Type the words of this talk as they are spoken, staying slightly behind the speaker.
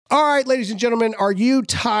All right, ladies and gentlemen, are you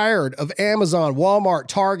tired of Amazon, Walmart,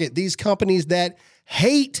 Target, these companies that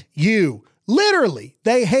hate you? Literally,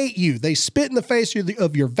 they hate you. They spit in the face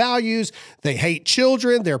of your values. They hate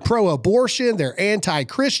children. They're pro-abortion. They're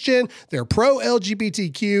anti-Christian. They're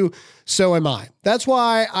pro-LGBTQ. So am I. That's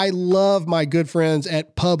why I love my good friends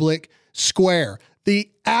at Public Square,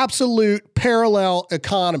 the absolute parallel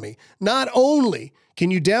economy. Not only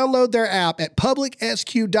can you download their app at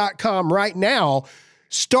publicsq.com right now,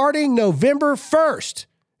 starting November 1st,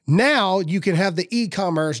 now you can have the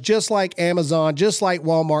e-commerce just like Amazon, just like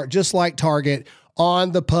Walmart, just like Target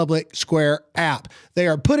on the Public Square app. They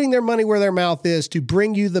are putting their money where their mouth is to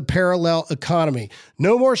bring you the parallel economy.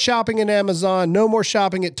 No more shopping at Amazon, no more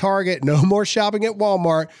shopping at Target, no more shopping at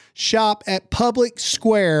Walmart. Shop at Public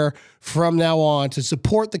Square from now on to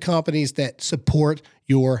support the companies that support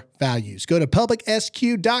your values. Go to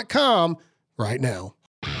publicsq.com right now.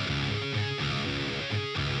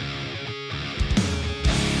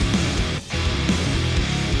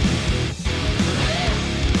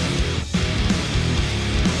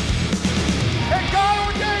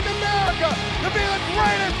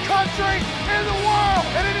 Country in the world,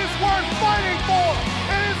 and it is worth fighting for.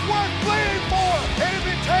 It is worth bleeding for, and if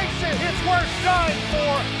it takes it, it's worth dying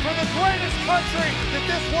for the greatest country that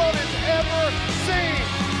this world has ever seen.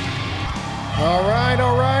 All right.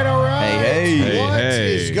 What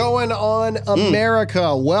is going on,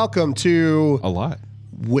 America? Welcome to a lot.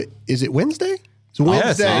 Is it Wednesday? It's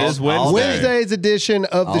Wednesday. Yes, it is Wednesday. Wednesday's edition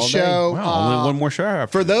of the show. Wow, only one more show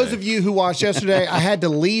after For those today. of you who watched yesterday, I had to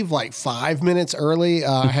leave like 5 minutes early.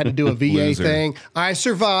 I had to do a VA thing. I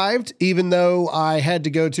survived, even though I had to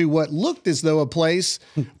go to what looked as though a place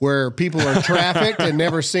where people are trafficked and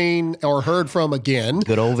never seen or heard from again.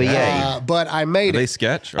 Good old VA. But I made Are they it.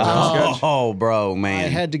 sketch? Are they on sketch? Oh, bro, man. I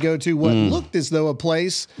had to go to what looked as though a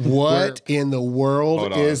place. What in the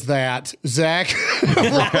world is that, Zach?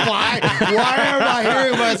 Why aren't I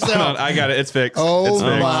hearing myself? Hold on, I got it. It's fixed. Oh it's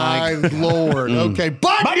fixed. my Lord. Okay.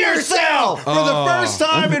 Button yourself for the first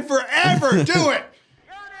time in forever. Do it.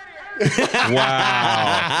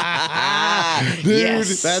 Wow. Dude,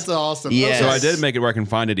 Yes. that's awesome. Yes. So I did make it where I can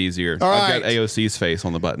find it easier. All I've got right. AOC's face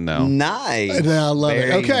on the button now. Nice. I love it.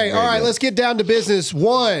 Very, Okay. very All right. good. Let's get down to business.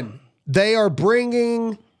 One, they are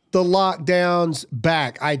bringing the lockdowns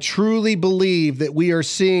back. I truly believe that we are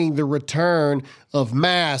seeing the return of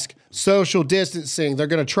mask, social distancing. They're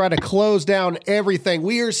going to try to close down everything.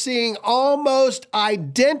 We are seeing almost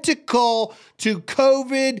identical to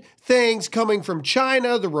COVID things coming from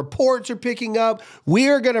China. The reports are picking up. We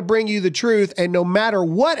are going to bring you the truth. And no matter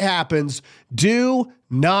what happens, do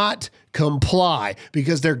not comply,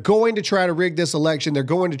 because they're going to try to rig this election. They're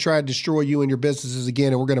going to try to destroy you and your businesses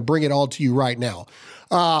again. And we're going to bring it all to you right now.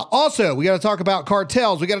 Also, we got to talk about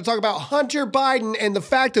cartels. We got to talk about Hunter Biden and the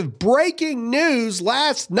fact of breaking news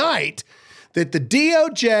last night that the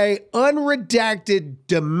DOJ unredacted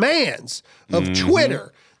demands of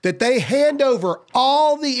Twitter that they hand over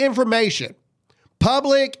all the information,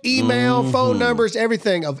 public, email, phone numbers,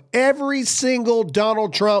 everything of every single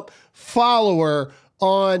Donald Trump follower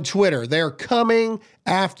on Twitter. They're coming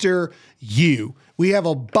after you. We have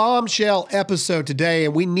a bombshell episode today,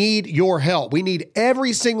 and we need your help. We need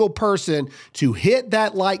every single person to hit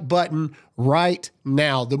that like button right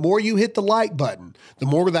now. The more you hit the like button, the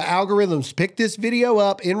more the algorithms pick this video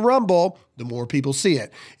up in Rumble, the more people see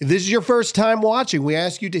it. If this is your first time watching, we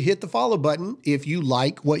ask you to hit the follow button if you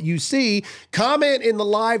like what you see. Comment in the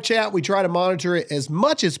live chat. We try to monitor it as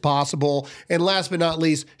much as possible. And last but not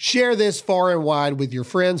least, share this far and wide with your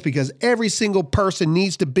friends, because every single person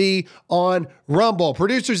needs to be on Rumble.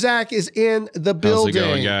 Producer Zach is in the building. How's it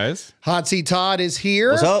going, guys? Hot Seat Todd is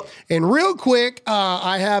here. What's up? And real quick,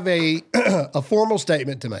 I have a formal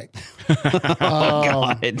statement to make.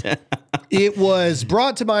 God. It was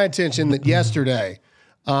brought to my attention that yesterday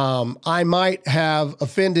I might have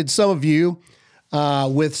offended some of you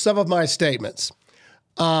with some of my statements.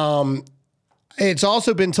 It's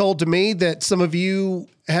also been told to me that some of you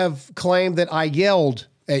have claimed that I yelled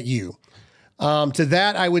at you. To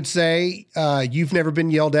that, I would say you've never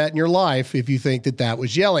been yelled at in your life if you think that that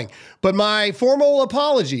was yelling. But my formal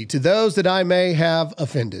apology to those that I may have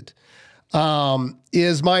offended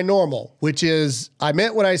is my normal, which is I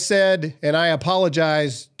meant what I said, and I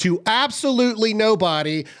apologize to absolutely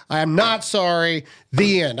nobody. I am not sorry.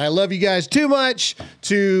 The end. I love you guys too much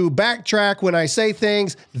to backtrack when I say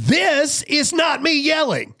things. This is not me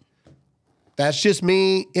yelling. That's just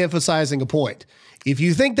me emphasizing a point. If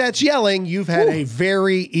you think that's yelling, you've had a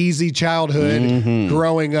very easy childhood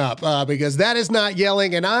growing up, because that is not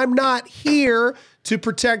yelling, and I'm not here to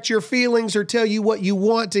protect your feelings or tell you what you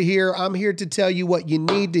want to hear. I'm here to tell you what you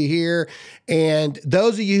need to hear. And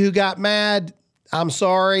those of you who got mad, I'm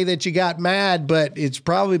sorry that you got mad, but it's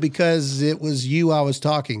probably because it was you I was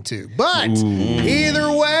talking to. But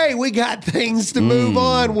either way, we got things to move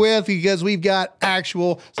on with because we've got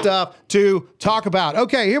actual stuff to talk about.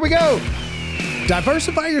 Okay, here we go.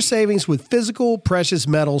 Diversify your savings with physical precious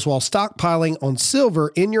metals while stockpiling on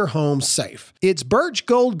silver in your home safe. It's Birch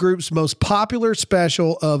Gold Group's most popular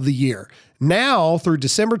special of the year. Now through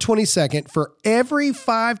December 22nd, for every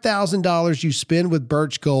 $5,000 you spend with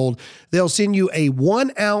Birch Gold, they'll send you a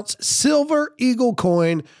 1-ounce silver eagle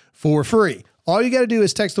coin for free. All you got to do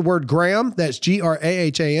is text the word Graham, that's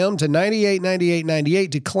GRAHAM, to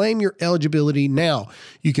 989898 to claim your eligibility now.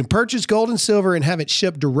 You can purchase gold and silver and have it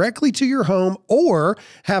shipped directly to your home, or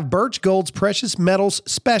have Birch Gold's precious metals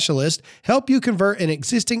specialist help you convert an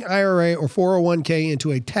existing IRA or 401k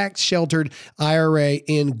into a tax-sheltered IRA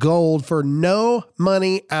in gold for no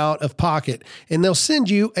money out of pocket. And they'll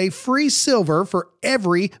send you a free silver for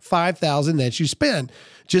every $5,000 that you spend.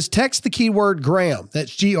 Just text the keyword Graham,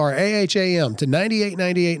 that's GRAHAM, to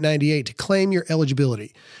 989898 to claim your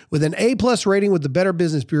eligibility. With an A+ rating with the Better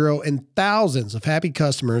Business Bureau and thousands of happy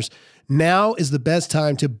customers, now is the best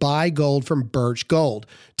time to buy gold from Birch Gold.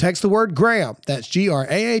 Text the word Graham, that's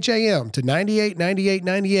GRAHAM, to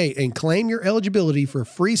 989898 and claim your eligibility for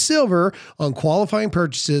free silver on qualifying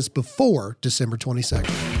purchases before December 22nd.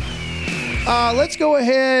 Let's go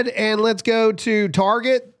ahead and let's go to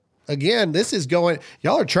Target. Again, this is going,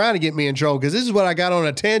 y'all are trying to get me in trouble because this is what I got on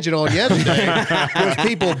a tangent on yesterday was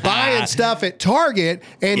people buying stuff at Target.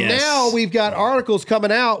 And now we've got articles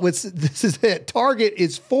coming out with, this is it, Target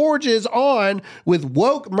is forges on with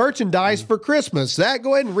woke merchandise for Christmas. Zach,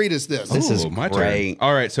 go ahead and read us this. This is my great. turn.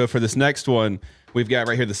 All right, so for this next one, we've got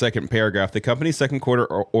right here the second paragraph. The company's second quarter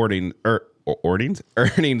earnings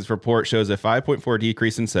report shows a 5.4%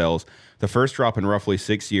 decrease in sales, the first drop in roughly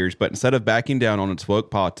 6 years. But instead of backing down on its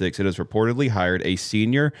woke politics, it has reportedly hired a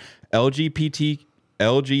senior LGBTQIA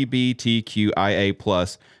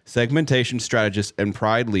plus segmentation strategist and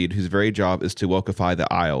pride lead whose very job is to wokeify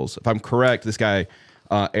the aisles. If I'm correct, this guy,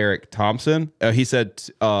 Eric Thompson, he said,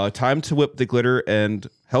 time to whip the glitter and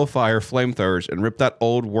hellfire flamethrowers and rip that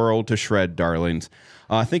old world to shred, darlings.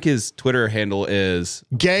 I think his Twitter handle is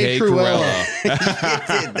Gay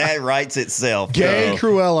Cruella. That writes itself. Gay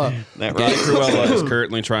Cruella. That Gay writes Cruella is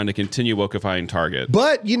currently trying to continue wokeifying Target.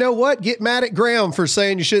 But you know what? Get mad at Graham for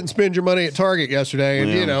saying you shouldn't spend your money at Target yesterday.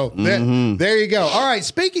 And, you know, there you go. All right.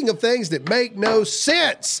 Speaking of things that make no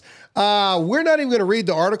sense, we're not even going to read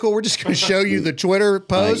the article. We're just going to show you the Twitter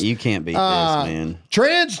post. You can't beat this, man.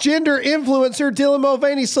 Transgender influencer Dylan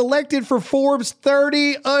Mulvaney selected for Forbes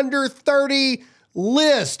 30 under 30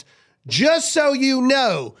 list. Just so you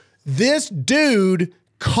know, this dude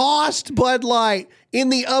cost Bud Light in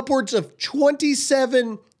the upwards of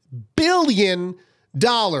 $27 billion.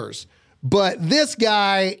 But this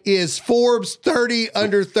guy is Forbes 30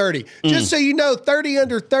 under 30. Just so you know, 30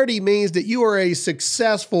 under 30 means that you are a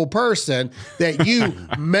successful person, that you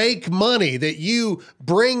make money, that you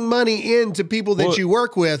bring money in to people that you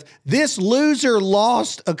work with. This loser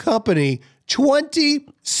lost a company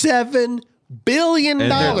 $27 billion.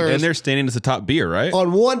 And they're standing as a top beer, right?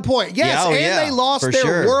 On 1 point. Yes, they lost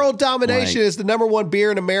their world domination as the number one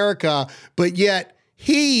beer in America, but yet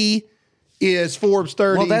he is Forbes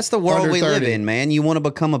 30. Well, that's the world we 30. live in, man. You want to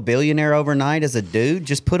become a billionaire overnight as a dude?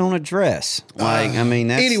 Just put on a dress. Like, I mean,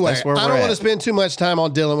 that's, anyway, that's where we're I don't at. want to spend too much time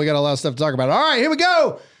on Dylan. We got a lot of stuff to talk about. All right, here we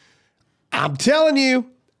go. I'm telling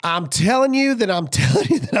you.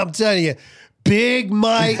 Big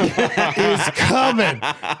Mike is coming.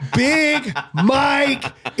 Big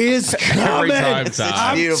Mike is coming. Every time,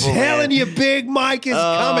 I'm beautiful, telling man. you, Big Mike is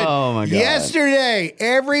coming. Oh, my God. Yesterday,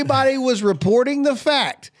 everybody was reporting the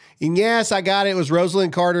fact, and yes, I got it. It was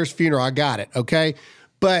Rosalind Carter's funeral. I got it, okay?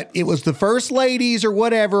 But it was the first ladies or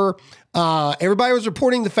whatever. Everybody was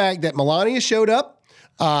reporting the fact that Melania showed up.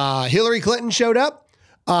 Hillary Clinton showed up.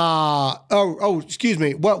 Excuse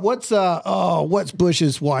me. What's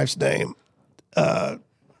Bush's wife's name?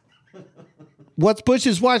 What's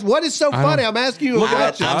Bush's wife? What is so funny? I'm asking you a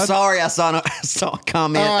question. I'm sorry. I saw a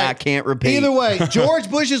comment All right. I can't repeat. Either way, George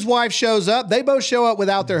Bush's wife shows up. They both show up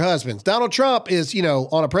without their husbands. Donald Trump is,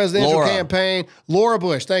 on a presidential campaign. Laura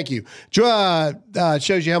Bush, thank you.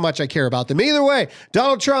 Shows you how much I care about them. Either way,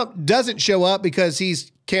 Donald Trump doesn't show up because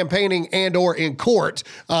he's campaigning and or in court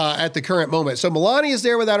at the current moment. So Melania is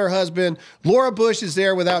there without her husband. Laura Bush is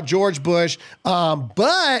there without George Bush.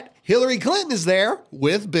 But Hillary Clinton is there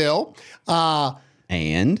with Bill.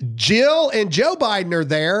 And Jill and Joe Biden are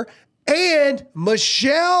there. And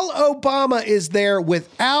Michelle Obama is there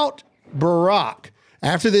without Barack.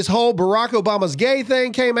 After this whole Barack Obama's gay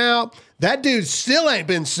thing came out, that dude still ain't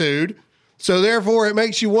been sued. So therefore, it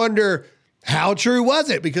makes you wonder, how true was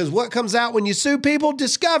it? Because what comes out when you sue people?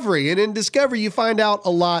 Discovery. And in discovery, you find out a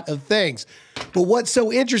lot of things. But what's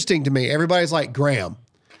so interesting to me, everybody's like, Graham,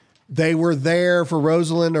 they were there for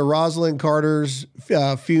Rosalind Carter's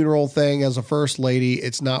funeral thing as a first lady.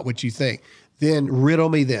 It's not what you think. Then riddle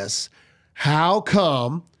me this. How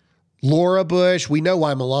come Laura Bush, we know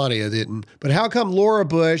why Melania didn't, but how come Laura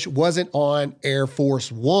Bush wasn't on Air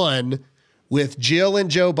Force One with Jill and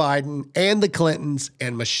Joe Biden and the Clintons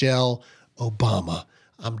and Michelle Obama?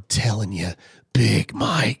 I'm telling you, Big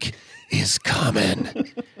Mike is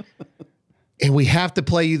coming. And we have to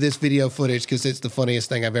play you this video footage because it's the funniest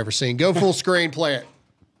thing I've ever seen. Go full screen, play it.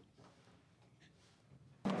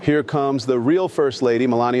 Here comes the real First Lady,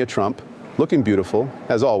 Melania Trump, looking beautiful,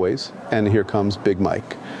 as always. And here comes Big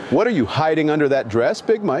Mike. What are you hiding under that dress,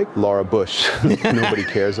 Big Mike? Laura Bush. Nobody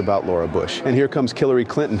cares about Laura Bush. And here comes Hillary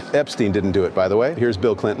Clinton. Epstein didn't do it, by the way. Here's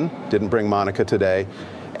Bill Clinton. Didn't bring Monica today.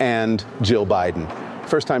 And Jill Biden.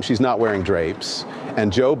 First time she's not wearing drapes.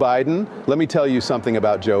 And Joe Biden, let me tell you something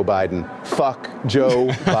about Joe Biden. Fuck Joe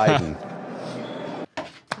Biden.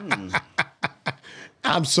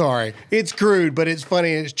 I'm sorry. It's crude, but it's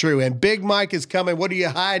funny and it's true. And Big Mike is coming. What are you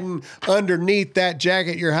hiding underneath that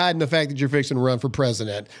jacket? You're hiding the fact that you're fixing to run for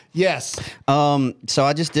president. Yes. So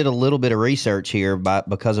I just did a little bit of research here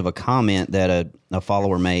because of a comment that a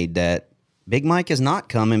follower made that Big Mike is not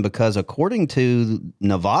coming because according to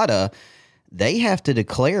Nevada, they have to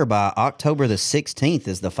declare by October the 16th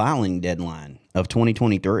as the filing deadline of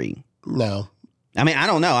 2023. No. I mean, I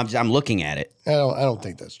don't know. I'm looking at it. I don't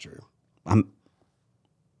think that's true. I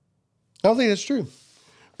don't think that's true.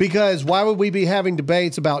 Because why would we be having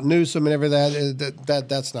debates about Newsom and everything?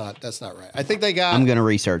 That's not right. I think they got. I'm going to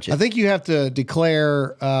research it. I think you have to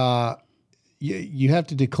declare. You have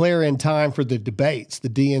to declare in time for the debates, the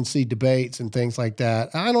DNC debates and things like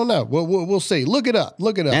that. I don't know. We'll see. Look it up.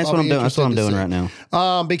 That's what I'm doing. That's what I'm doing right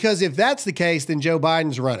now. Because if that's the case, then Joe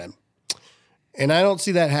Biden's running. And I don't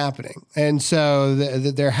see that happening. And so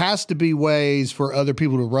there has to be ways for other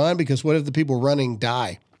people to run because what if the people running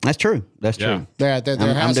die? That's true. That's true.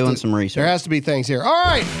 I'm doing some research. There has to be things here. All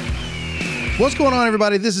right. What's going on,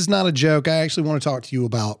 everybody? This is not a joke. I actually want to talk to you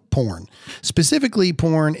about porn, specifically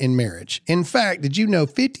porn in marriage. In fact, did you know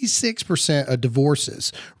 56% of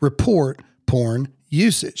divorces report porn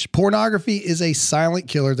usage? Pornography is a silent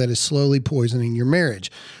killer that is slowly poisoning your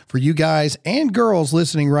marriage. For you guys and girls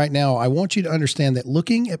listening right now, I want you to understand that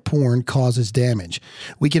looking at porn causes damage.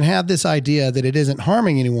 We can have this idea that it isn't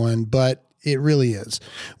harming anyone, but it really is.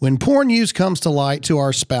 When porn use comes to light to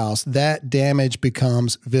our spouse, that damage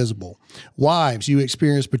becomes visible. Wives, you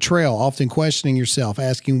experience betrayal, often questioning yourself,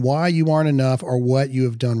 asking why you aren't enough or what you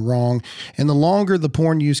have done wrong. And the longer the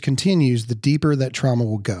porn use continues, the deeper that trauma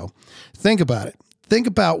will go. Think about it. Think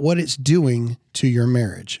about what it's doing to your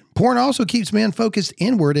marriage. Porn also keeps men focused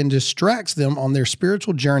inward and distracts them on their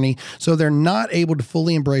spiritual journey, so they're not able to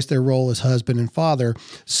fully embrace their role as husband and father.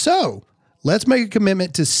 So, let's make a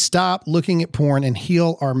commitment to stop looking at porn and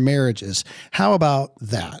heal our marriages. How about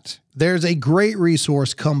that? There's a great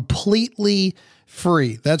resource completely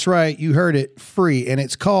free. That's right. You heard it, free. And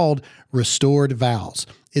it's called Restored Vows.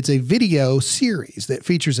 It's a video series that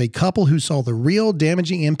features a couple who saw the real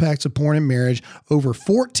damaging impacts of porn in marriage. Over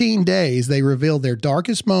 14 days, they reveal their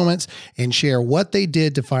darkest moments and share what they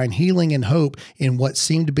did to find healing and hope in what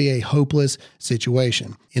seemed to be a hopeless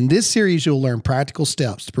situation. In this series, you'll learn practical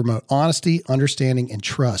steps to promote honesty, understanding, and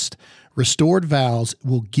trust. Restored Vows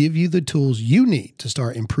will give you the tools you need to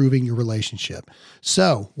start improving your relationship.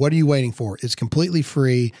 So, what are you waiting for? It's completely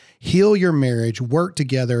free. Heal your marriage, work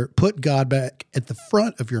together, put God back at the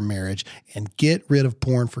front of your marriage, and get rid of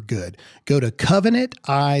porn for good. Go to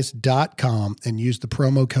covenanteyes.com and use the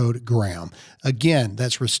promo code Graham. Again,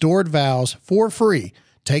 that's Restored Vows for free.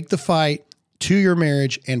 Take the fight to your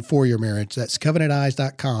marriage and for your marriage. That's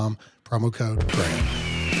covenanteyes.com, promo code Graham.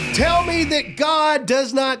 Tell me that God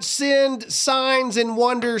does not send signs and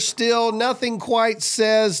wonders still. Nothing quite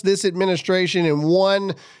says this administration in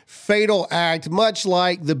one fatal act, much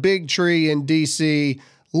like the big tree in D.C.,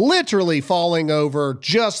 literally falling over,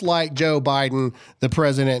 just like Joe Biden, the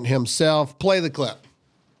president himself. Play the clip.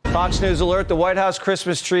 Fox News alert, the White House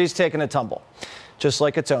Christmas tree is taking a tumble, just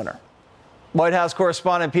like its owner. White House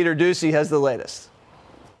correspondent Peter Doocy has the latest.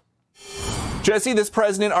 Jesse, this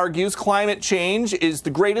president argues climate change is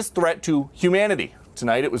the greatest threat to humanity.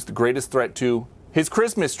 Tonight, it was the greatest threat to his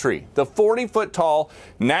Christmas tree. The 40-foot-tall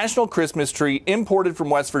national Christmas tree imported from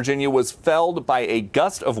West Virginia was felled by a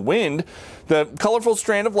gust of wind. The colorful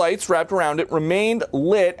strand of lights wrapped around it remained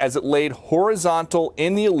lit as it laid horizontal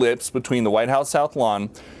in the ellipse between the White House South Lawn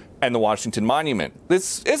and the Washington Monument.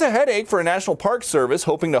 This is a headache for a National Park Service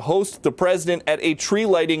hoping to host the president at a tree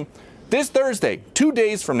lighting this Thursday, 2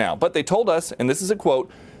 days from now. But they told us, and this is a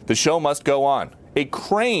quote, "The show must go on." A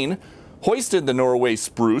crane hoisted the Norway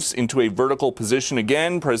spruce into a vertical position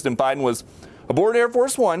again. President Biden was aboard Air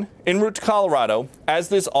Force One en route to Colorado as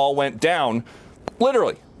this all went down.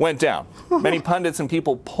 Literally went down. Many pundits and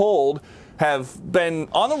people polled have been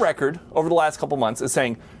on the record over the last couple months as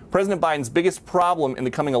saying President Biden's biggest problem in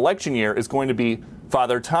the coming election year is going to be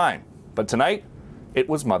Father Time. But tonight, it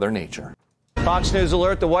was Mother Nature. Fox News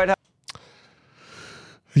alert, the White House.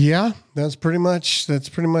 Yeah, that's pretty much,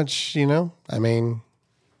 you know, I mean,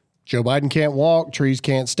 Joe Biden can't walk, trees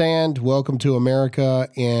can't stand. Welcome to America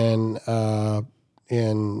in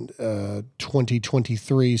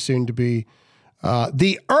 2023, soon to be.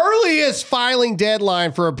 The earliest filing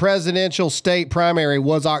deadline for a presidential state primary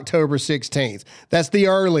was October 16th. That's the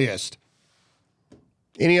earliest.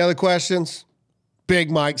 Any other questions? Big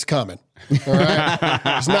Mike's coming. All right.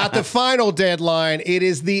 It's not the final deadline. It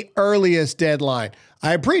is the earliest deadline.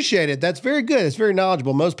 I appreciate it. That's very good. It's very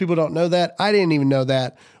knowledgeable. Most people don't know that. I didn't even know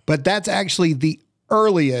that. But that's actually the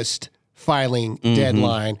earliest filing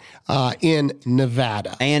deadline in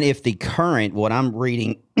Nevada. And if the current, what I'm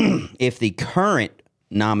reading, if the current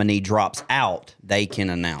nominee drops out, they can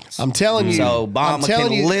announce. I'm telling you. So Obama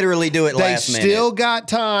can literally do it last minute. They still got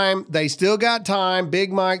time. They still got time.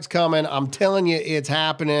 Big Mike's coming. I'm telling you, it's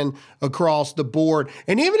happening across the board.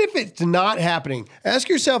 And even if it's not happening, ask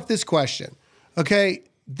yourself this question. Okay,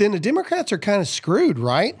 then the Democrats are kind of screwed,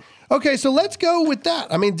 right? Okay, so let's go with that.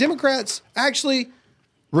 I mean, Democrats actually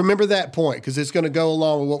remember that point because it's going to go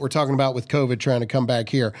along with what we're talking about with COVID trying to come back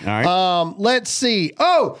here. All right. Let's see.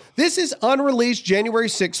 Oh, this is unreleased January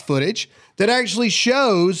 6th footage that actually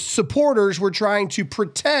shows supporters were trying to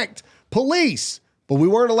protect police, but we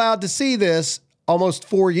weren't allowed to see this almost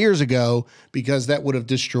 4 years ago because that would have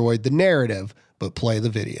destroyed the narrative. But play the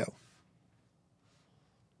video.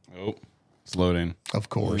 Oh, it's loading. Of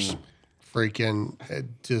course. Freaking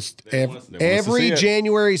just They want us to every see it.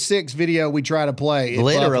 January 6th video we try to play. It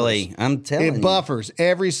Literally, buffers. I'm telling you. It buffers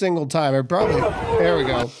every single time. It probably, there we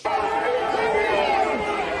go.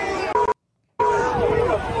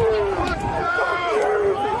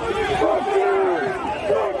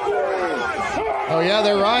 Oh, yeah,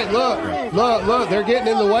 they're right. Look. They're getting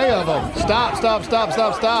in the way of them. Stop.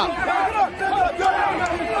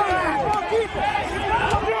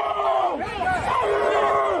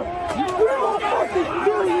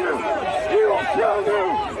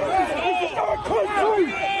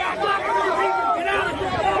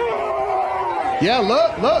 Yeah,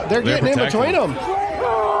 look, they're getting in between them.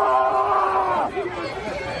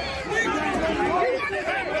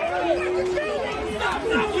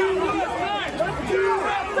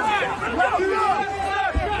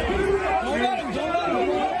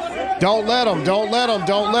 Don't let them. Don't let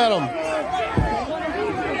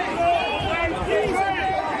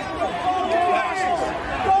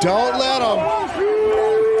them.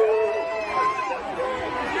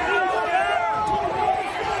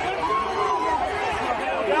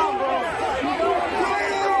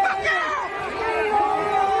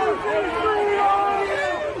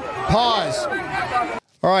 Pause.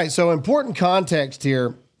 All right, so important context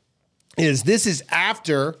here is this is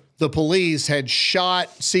after the police had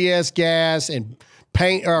shot CS gas and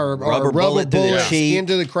paint or rubber bullets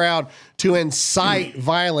into the crowd to incite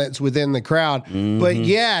violence within the crowd. But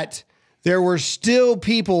yet there were still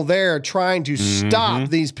people there trying to stop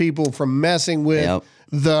these people from messing with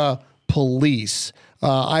the police.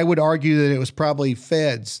 I would argue that it was probably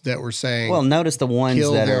feds that were saying, well, notice the ones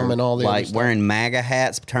that are and all the like wearing MAGA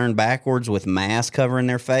hats turned backwards with masks covering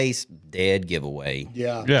their face. Dead giveaway.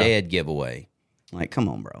 Yeah. Dead giveaway. Like, come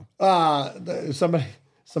on, bro.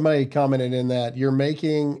 Somebody commented in that you're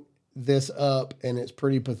making this up and it's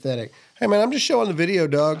pretty pathetic. Hey man, I'm just showing the video,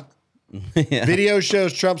 dog. Video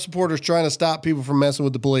shows Trump supporters trying to stop people from messing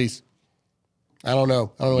with the police. I don't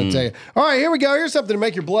know what to tell you. All right, here we go. Here's something to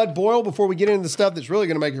make your blood boil before we get into the stuff that's really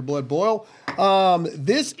going to make your blood boil.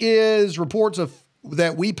 This is reports of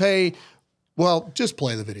that we pay. Well, just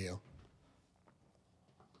play the video.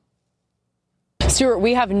 Stuart,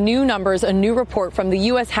 we have new numbers, a new report from the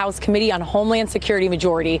U.S. House Committee on Homeland Security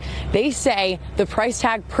Majority. They say the price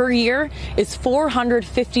tag per year is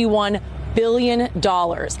 $451 billion.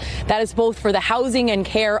 That is both for the housing and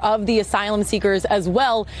care of the asylum seekers as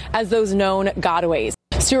well as those known gotaways.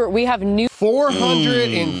 Stuart, we have new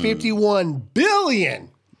 451 billion.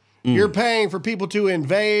 You're paying for people to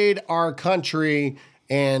invade our country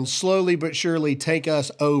and slowly but surely take us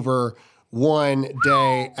over one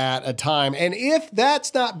day at a time. And if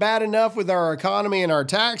that's not bad enough with our economy and our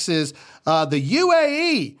taxes, the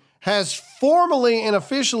UAE has formally and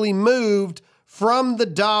officially moved from the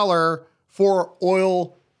dollar for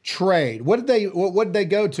oil trade. What did they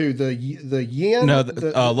go to? The yen? No,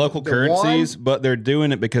 local currencies, yuan? but they're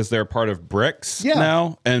doing it because they're part of BRICS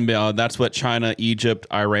now, and that's what China, Egypt,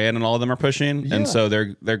 Iran, and all of them are pushing, and so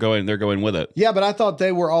they're going with it. Yeah, but I thought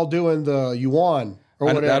they were all doing the yuan or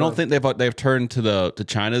whatever. I don't think they've turned to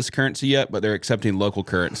China's currency yet, but they're accepting local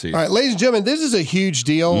currencies. All right, ladies and gentlemen, this is a huge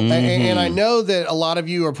deal, and I know that a lot of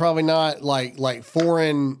you are probably not like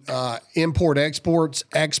foreign import experts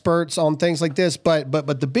on things like this, but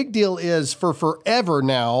the big deal is for forever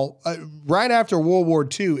now, right after World War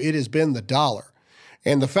II, it has been the dollar,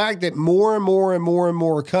 and the fact that more and more and more and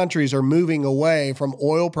more countries are moving away from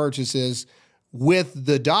oil purchases with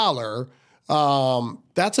the dollar.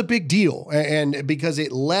 That's a big deal, and because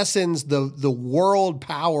it lessens the world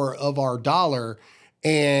power of our dollar,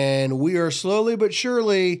 and we are slowly but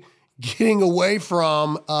surely getting away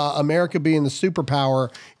from America being the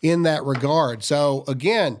superpower in that regard. So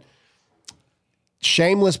again,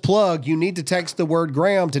 shameless plug, you need to text the word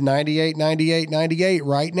Graham to 989898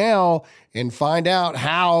 right now and find out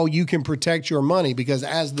how you can protect your money, because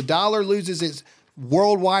as the dollar loses its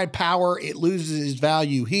worldwide power, it loses its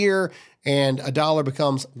value here, and a dollar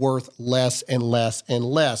becomes worth less and less and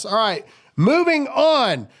less. All right, moving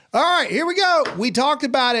on. All right, here we go. We talked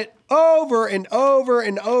about it over and over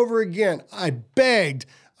and over again. I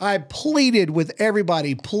pleaded with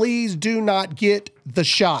everybody, please do not get the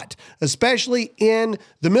shot, especially in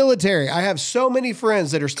the military. I have so many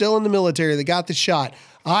friends that are still in the military that got the shot.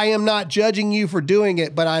 I am not judging you for doing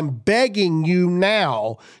it, but I'm begging you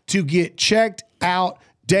now to get checked out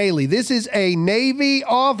daily. This is a Navy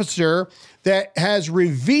officer that has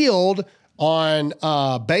revealed on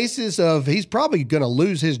basis of he's probably going to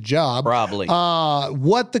lose his job. Probably.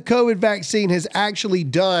 What the COVID vaccine has actually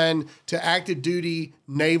done to active duty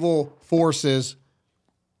naval forces.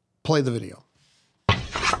 Play the video.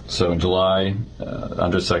 So in July,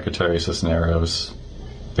 Undersecretary Cisneros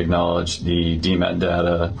acknowledged the DMET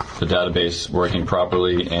data, the database working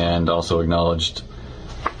properly, and also acknowledged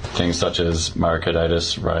things such as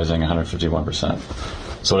myocarditis rising 151%.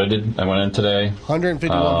 So what I did, I went in today.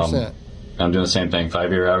 151%. I'm doing the same thing,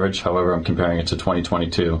 5-year average. However, I'm comparing it to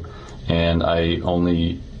 2022, and I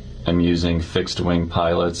only am using fixed wing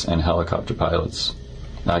pilots and helicopter pilots,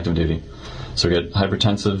 active duty. So we get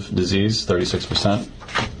hypertensive disease, 36%,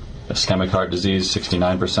 ischemic heart disease,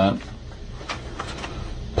 69%,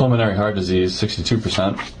 pulmonary heart disease,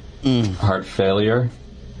 62%, heart failure,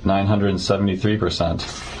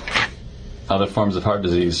 973%. Other forms of heart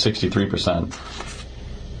disease, 63%.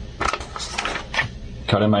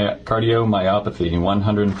 Cardiomyopathy,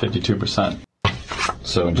 152%.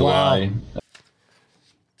 So in July...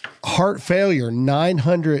 Heart failure,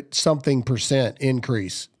 900-something%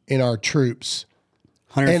 increase in our troops.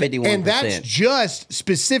 151%. And that's just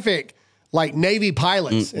specific, like Navy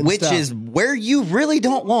pilots and which stuff. is where you really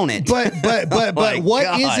don't want it. But my what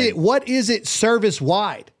God. is it? What is it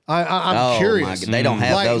service-wide? I'm curious. My God, they don't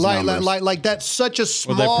have those numbers. Like that's such a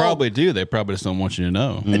small. Well, they probably do. They probably just don't want you to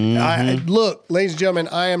know. Look, ladies and gentlemen,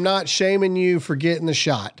 I am not shaming you for getting the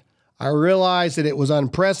shot. I realize that it was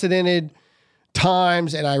unprecedented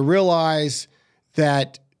times, and I realize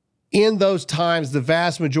that in those times, the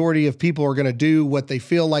vast majority of people are going to do what they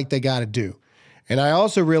feel like they got to do. And I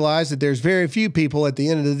also realize that there's very few people at the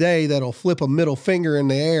end of the day that'll flip a middle finger in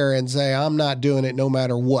the air and say, I'm not doing it no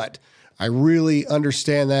matter what. I really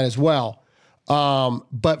understand that as well.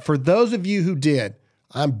 But for those of you who did,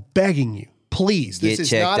 I'm begging you, please, this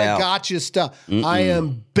is not a gotcha stuff. I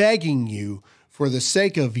am begging you, for the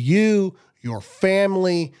sake of you, your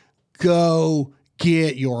family, go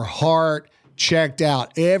get your heart checked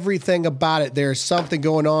out. Everything about it, there's something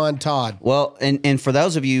going on, Todd. Well, and for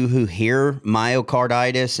those of you who hear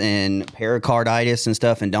myocarditis and pericarditis and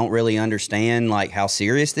stuff and don't really understand like how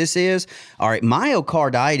serious this is, all right,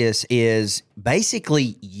 myocarditis is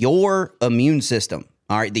basically your immune system.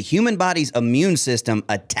 All right, the human body's immune system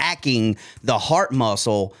attacking the heart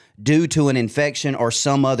muscle due to an infection or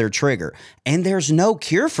some other trigger. And there's no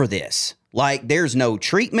cure for this. Like, there's no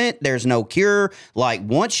treatment, there's no cure. Like,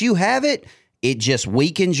 once you have it, it just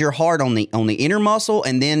weakens your heart on the inner muscle,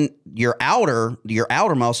 and then your outer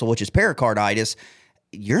muscle, which is pericarditis,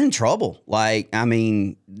 you're in trouble. Like, I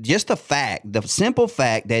mean, just the simple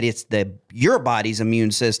fact that it's your body's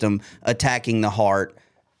immune system attacking the heart,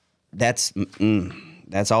 that's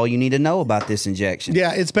all you need to know about this injection.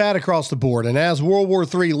 Yeah, it's bad across the board. And as World War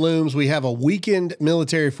III looms, we have a weakened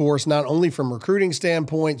military force, not only from recruiting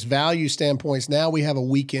standpoints, value standpoints. Now we have a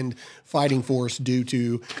weakened fighting force due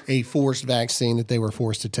to a forced vaccine that they were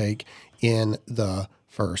forced to take in the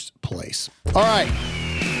first place.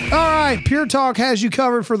 All right, Pure Talk has you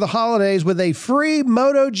covered for the holidays with a free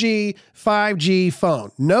Moto G 5G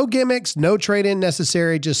phone. No gimmicks, no trade-in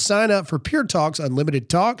necessary. Just sign up for Pure Talk's unlimited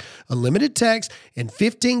talk, unlimited text, and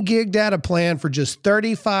 15 gig data plan for just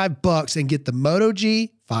 $35 and get the Moto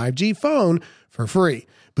G 5G phone for free.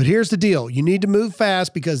 But here's the deal. You need to move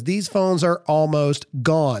fast because these phones are almost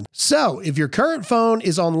gone. So if your current phone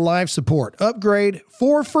is on life support, upgrade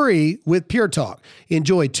for free with Pure Talk.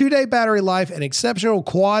 Enjoy 2-day battery life, an exceptional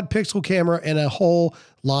quad pixel camera, and a whole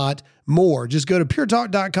lot more. Just go to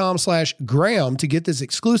puretalk.com/Graham to get this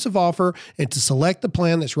exclusive offer and to select the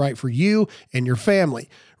plan that's right for you and your family.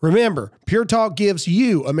 Remember, Pure Talk gives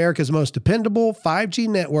you America's most dependable 5G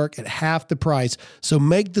network at half the price, so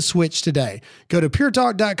make the switch today. Go to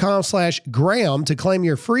puretalk.com/Graham to claim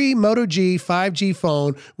your free Moto G 5G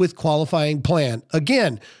phone with qualifying plan.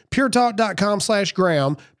 Again,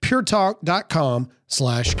 puretalk.com/Graham,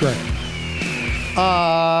 puretalk.com/Graham.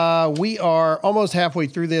 We are almost halfway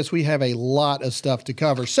through this. We have a lot of stuff to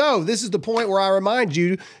cover. So this is the point where I remind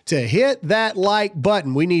you to hit that like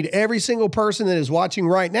button. We need every single person that is watching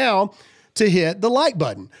right now to hit the like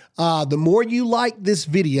button. The more you like this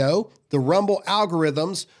video, the Rumble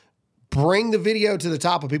algorithms bring the video to the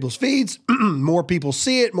top of people's feeds. More people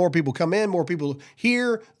see it, more people come in, more people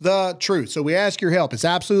hear the truth. So we ask your help. It's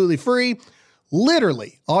absolutely free.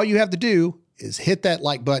 Literally, all you have to do is hit that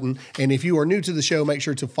like button. And if you are new to the show, make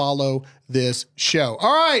sure to follow this show.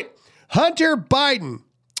 All right. Hunter Biden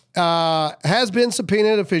has been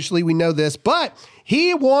subpoenaed officially. We know this, but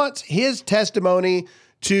he wants his testimony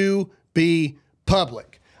to be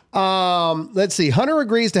public. Let's see. Hunter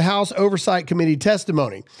agrees to House Oversight Committee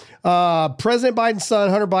testimony. President Biden's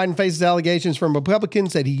son, Hunter Biden, faces allegations from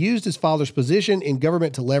Republicans that he used his father's position in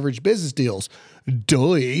government to leverage business deals.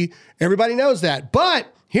 Duh. Everybody knows that.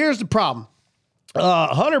 But here's the problem.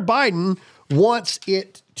 Hunter Biden wants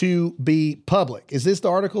it to be public. Is this the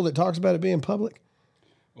article that talks about it being public?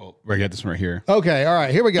 Well, we got this one right here. Okay, all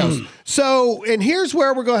right, here we go. So, and here's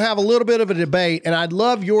where we're going to have a little bit of a debate, and I'd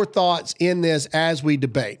love your thoughts in this as we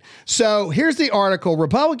debate. So here's the article.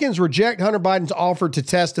 Republicans reject Hunter Biden's offer to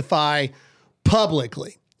testify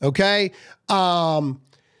publicly, okay?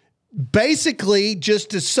 Basically,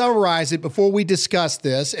 just to summarize it before we discuss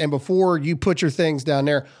this and before you put your things down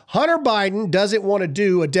there, Hunter Biden doesn't want to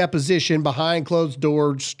do a deposition behind closed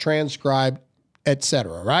doors, transcribed,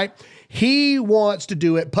 etc., right? He wants to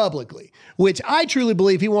do it publicly, which I truly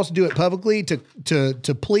believe he wants to do it publicly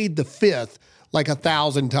to plead the fifth like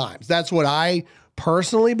 1,000 times. That's what I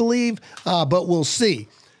personally believe, but we'll see.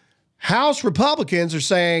 House Republicans are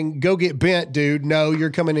saying, go get bent, dude. No, you're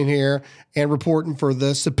coming in here and reporting for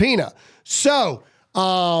the subpoena. So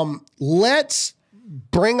let's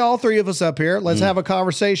bring all three of us up here. Let's have a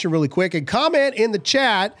conversation really quick and comment in the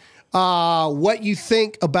chat what you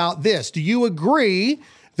think about this. Do you agree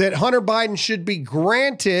that Hunter Biden should be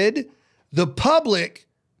granted the public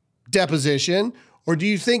deposition, or do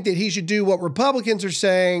you think that he should do what Republicans are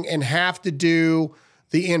saying and have to do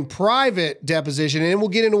the in private deposition? And we'll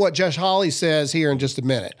get into what Josh Hawley says here in just a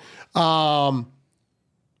minute. Thoughts?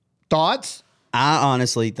 I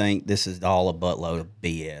honestly think this is all a buttload of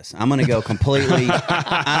BS. I'm going to go completely.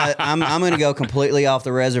 I'm going to go completely off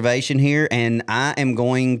the reservation here, and I am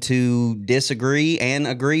going to disagree and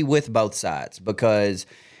agree with both sides because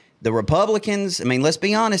the Republicans. I mean, let's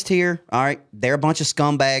be honest here. All right, they're a bunch of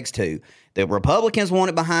scumbags too. The Republicans want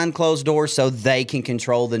it behind closed doors so they can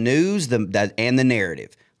control the news and the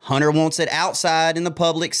narrative. Hunter wants it outside in the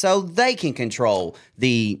public so they can control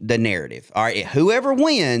the narrative. All right, whoever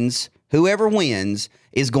wins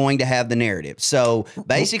is going to have the narrative. So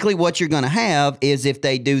basically what you're going to have is if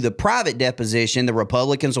they do the private deposition, the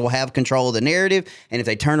Republicans will have control of the narrative. And if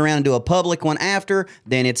they turn around and do a public one after,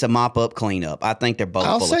 then it's a mop-up cleanup. I think they're both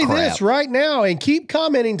full of crap. I'll say this right now, and keep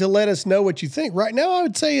commenting to let us know what you think. Right now, I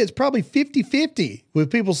would say it's probably 50-50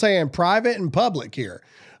 with people saying private and public here,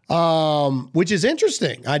 which is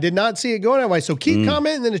interesting. I did not see it going that way. So keep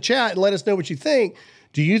commenting in the chat and let us know what you think.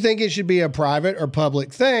 Do you think it should be a private or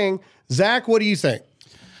public thing? Zach, what do you think?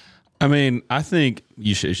 I mean, I think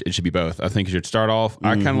it should be both. I think you should start off.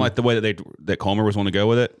 I kind of like the way that Comer was want to go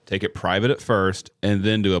with it. Take it private at first and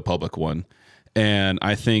then do a public one. And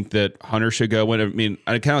I think that Hunter should go in. I mean,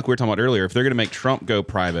 kind of like we were talking about earlier, if they're going to make Trump go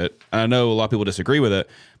private, and I know a lot of people disagree with it,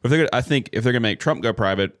 but I think if they're going to make Trump go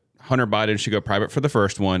private, Hunter Biden should go private for the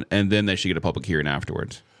first one, and then they should get a public hearing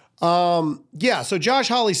afterwards. Yeah, so Josh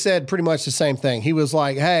Hawley said pretty much the same thing. He was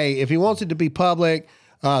like, hey, if he wants it to be public,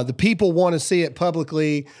 the people want to see it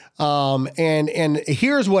publicly. And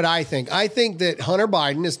here's what I think. I think that Hunter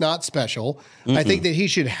Biden is not special. I think that he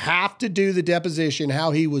should have to do the deposition,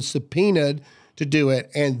 how he was subpoenaed to do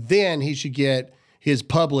it, and then he should get his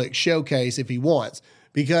public showcase if he wants.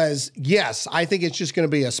 Because, yes, I think it's just going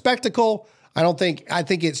to be a spectacle. I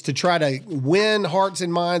think it's to try to win hearts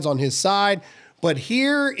and minds on his side. But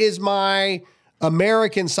here is my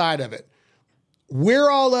American side of it. We're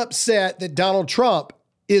all upset that Donald Trump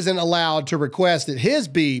isn't allowed to request that his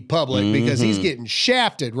be public because he's getting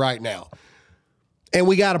shafted right now. And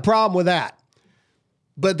we got a problem with that.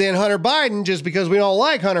 But then Hunter Biden, just because we don't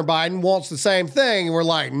like Hunter Biden, wants the same thing. And we're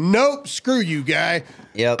like, nope, screw you, guy.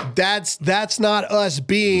 Yep. That's not us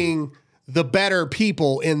being the better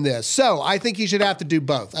people in this. So I think he should have to do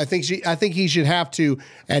both. I think he should have to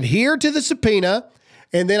adhere to the subpoena.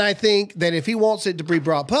 And then I think that if he wants it to be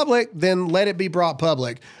brought public, then let it be brought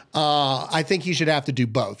public. I think he should have to do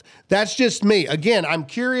both. That's just me. Again, I'm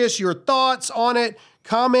curious your thoughts on it.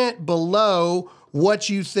 Comment below what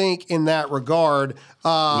you think in that regard.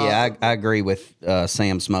 I agree with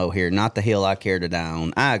Sam Smo here. Not the hill I care to die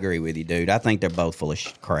on. I agree with you, dude. I think they're both full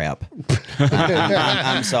of crap.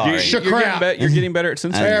 I'm sorry. You're getting better at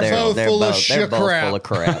censoring. They're both full of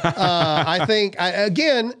crap. I think,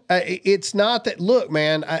 it's not that, look,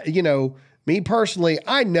 man, me personally,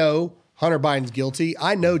 I know Hunter Biden's guilty.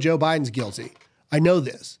 I know Joe Biden's guilty. I know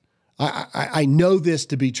this. I know this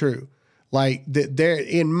to be true. Like,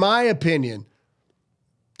 in my opinion,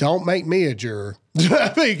 don't make me a juror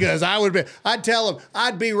because I'd tell him,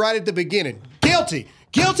 I'd be right at the beginning. Guilty.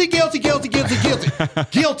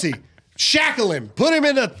 Shackle him. Put him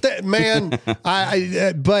in man.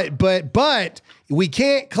 But we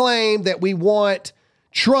can't claim that we want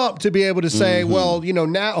Trump to be able to say, well,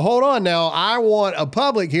 now hold on now. I want a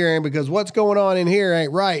public hearing because what's going on in here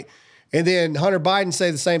ain't right. And then Hunter Biden say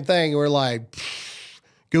the same thing. And we're like,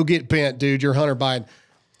 go get bent, dude. You're Hunter Biden.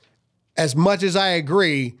 As much as I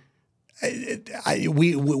agree,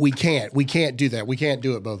 we can't do that. We can't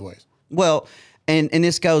do it both ways. Well, and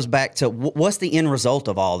this goes back to what's the end result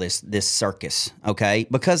of all this circus, okay?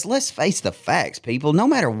 Because let's face the facts, people. No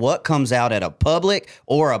matter what comes out at a public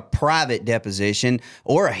or a private deposition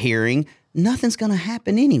or a hearing, nothing's going to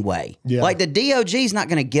happen anyway. Yeah. Like the DOJ's not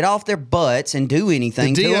going to get off their butts and do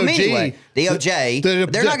anything to them anyway.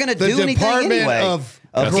 DOJ, they're not going to do anything anyway.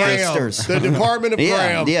 Of gangsters. The Department of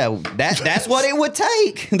Graham. Yeah, that's what it would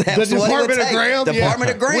take. That's the Department of Graham?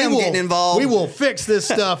 Department of Graham getting involved. We will fix this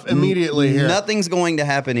stuff immediately here. Nothing's going to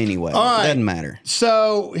happen anyway. All right. Doesn't matter.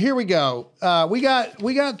 So here we go. We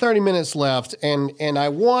got 30 minutes left, and I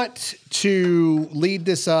want to lead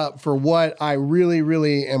this up for what I really,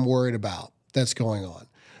 really am worried about that's going on.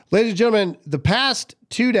 Ladies and gentlemen, the past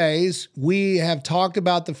 2 days, we have talked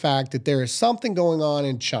about the fact that there is something going on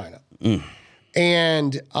in China.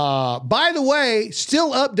 And by the way,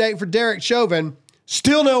 still update for Derek Chauvin.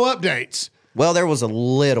 Still no updates. Well, there was a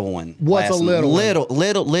little one. What's a little one?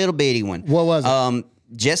 Little bitty one. What was it?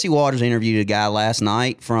 Jesse Waters interviewed a guy last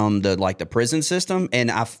night from the prison system, and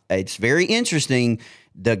it's very interesting.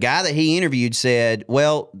 The guy that he interviewed said,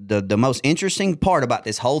 well, the most interesting part about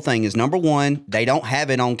this whole thing is, number one, they don't have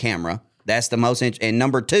it on camera. That's the most interesting. And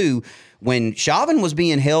number two, when Chauvin was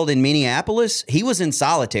being held in Minneapolis, he was in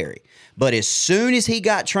solitary. But as soon as he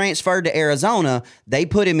got transferred to Arizona, they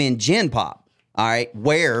put him in Gen Pop, all right,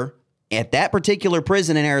 where at that particular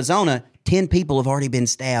prison in Arizona, 10 people have already been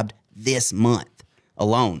stabbed this month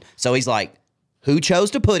alone. So he's like, who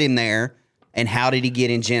chose to put him there? And how did he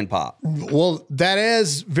get in Gen Pop? Well, that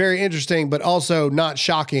is very interesting, but also not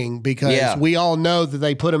shocking because we all know that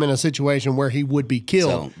they put him in a situation where he would be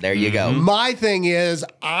killed. So there you go. My thing is,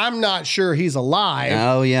 I'm not sure he's alive.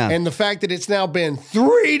 Oh, yeah. And the fact that it's now been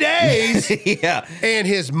 3 days and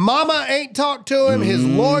his mama ain't talked to him, his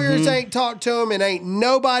lawyers ain't talked to him, and ain't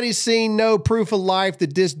nobody seen no proof of life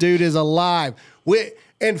that this dude is alive.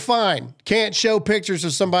 And fine, can't show pictures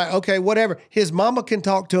of somebody. Okay, whatever. His mama can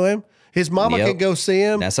talk to him. His mama can go see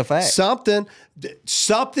him. That's a fact.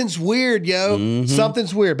 Something's weird, yo.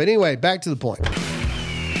 Something's weird. But anyway, back to the point.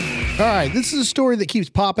 All right, this is a story that keeps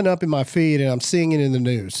popping up in my feed, and I'm seeing it in the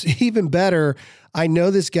news. Even better, I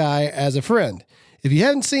know this guy as a friend. If you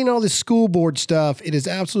haven't seen all this school board stuff, it is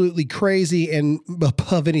absolutely crazy, and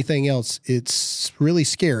above anything else, it's really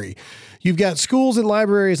scary. You've got schools and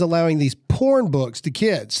libraries allowing these porn books to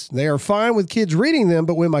kids. They are fine with kids reading them,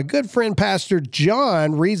 but when my good friend Pastor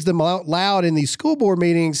John reads them out loud in these school board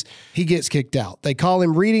meetings, he gets kicked out. They call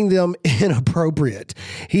him reading them inappropriate.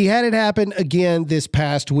 He had it happen again this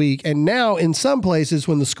past week, and now in some places,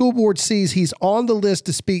 when the school board sees he's on the list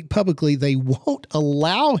to speak publicly, they won't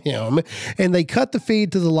allow him, and they cut the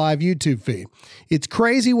feed to the live YouTube feed. It's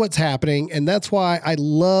crazy what's happening, and that's why I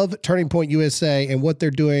love Turning Point USA and what they're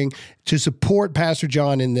doing to support Pastor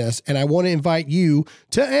John in this. And I want to invite you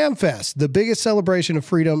to AmFest, the biggest celebration of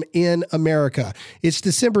freedom in America. It's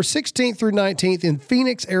December 16th through 19th in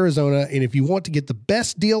Phoenix, Arizona. And if you want to get the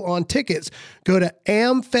best deal on tickets, go to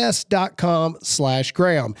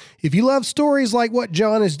amfest.com/Graham. If you love stories like what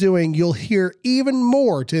John is doing, you'll hear even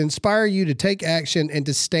more to inspire you to take action and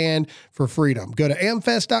to stand for freedom. Go to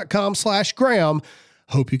amfest.com/Graham.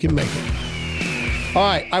 Hope you can make it. All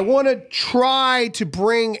right, I want to try to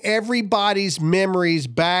bring everybody's memories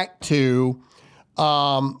back to,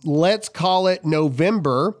 let's call it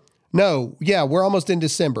November. No, yeah, we're almost in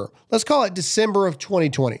December. Let's call it December of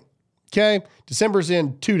 2020. Okay? December's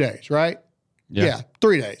in 2 days, right? Yeah,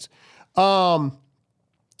 3 days.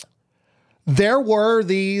 There were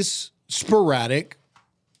these sporadic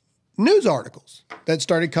news articles that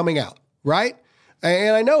started coming out, right?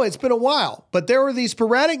 And I know it's been a while, but there were these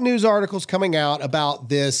sporadic news articles coming out about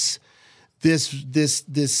this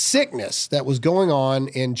sickness that was going on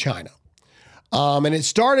in China. And it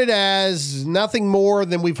started as nothing more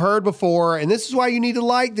than we've heard before. And this is why you need to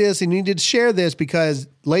like this and you need to share this because,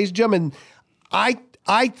 ladies and gentlemen, I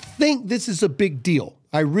think this is a big deal.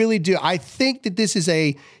 I really do. I think that this is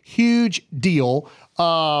a huge deal.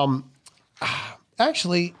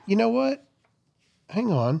 Actually, you know what?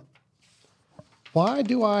 Hang on. Why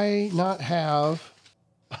do I not have...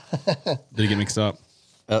 Did it get mixed up?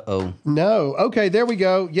 Uh-oh. No. Okay, there we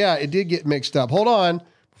go. Yeah, it did get mixed up. Hold on.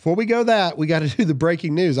 Before we go that, we got to do the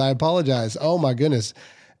breaking news. I apologize. Oh, my goodness.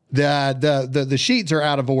 The sheets are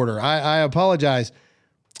out of order. I apologize.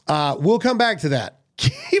 We'll come back to that.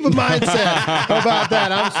 Keep a mindset about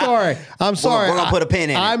that. I'm sorry. We're going to put a pin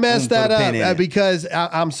in it. I messed that up because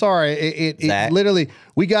I'm sorry. It literally...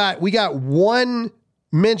 We got one...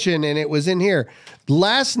 mention, and it was in here.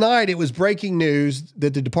 Last night, it was breaking news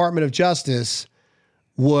that the Department of Justice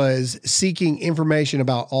was seeking information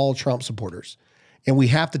about all Trump supporters. And we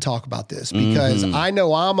have to talk about this because I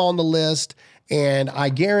know I'm on the list, and I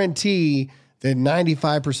guarantee that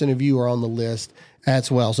 95% of you are on the list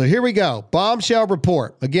as well. So here we go. Bombshell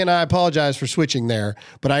report. Again, I apologize for switching there,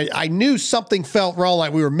 but I knew something felt wrong,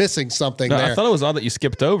 like we were missing something there. I thought it was odd that you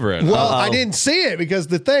skipped over it. Well, I didn't see it because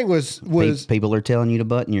the thing was people are telling you to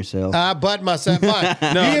button yourself. I button myself. Fine.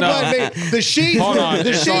 Button me. The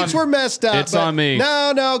sheets were messed up. It's on me.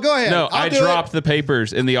 No, go ahead. No, I dropped the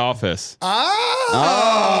papers in the office.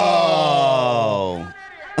 Oh.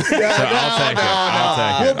 So I'll take it.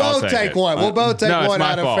 We'll both take one. We'll both take No, it's one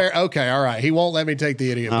my out of fault. fair. Okay, all right. He won't let me take the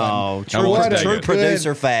idiot button. Oh, true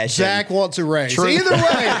producer fashion. Zach wants a raise. Either way. All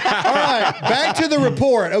right, back to the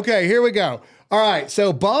report. Okay, here we go. All right,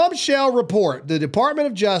 so bombshell report. The Department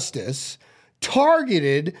of Justice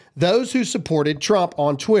targeted those who supported Trump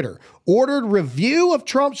on Twitter, ordered review of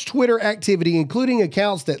Trump's Twitter activity, including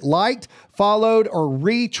accounts that liked, followed, or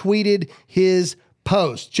retweeted his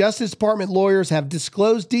post. Justice Department lawyers have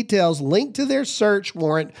disclosed details linked to their search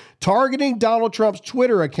warrant targeting Donald Trump's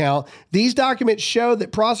Twitter account. These documents show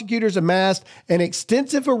that prosecutors amassed an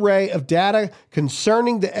extensive array of data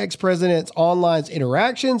concerning the ex-president's online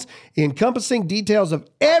interactions, encompassing details of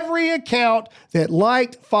every account that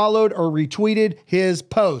liked, followed, or retweeted his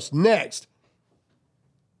post. Next.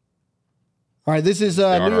 All right, this is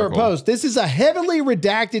New York Post. This is a heavily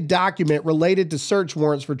redacted document related to search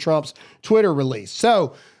warrants for Trump's Twitter release.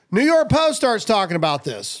 So New York Post starts talking about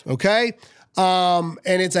this, okay? And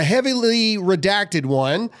it's a heavily redacted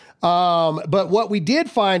one. But what we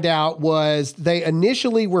did find out was they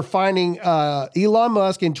initially were finding Elon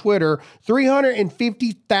Musk and Twitter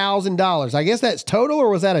 $350,000. I guess that's total, or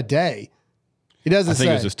was that a day? It doesn't say. I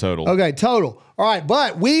think it's just total. Okay, total. All right,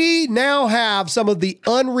 but we now have some of the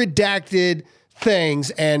unredacted things,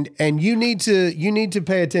 and you need to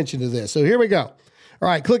pay attention to this. So here we go. All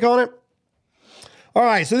right, click on it. All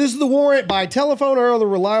right, so this is the warrant by telephone or other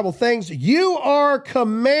reliable things. You are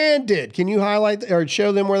commanded. Can you highlight or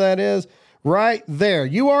show them where that is? Right there.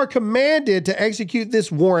 You are commanded to execute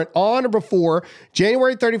this warrant on or before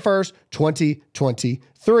January 31st,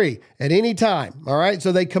 2023 at any time. All right.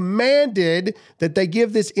 So they commanded that they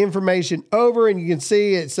give this information over, and you can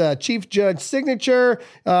see it's Chief Judge signature.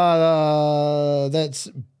 That's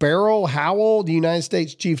Beryl Howell, the United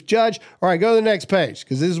States Chief Judge. All right. Go to the next page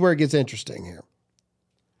because this is where it gets interesting here.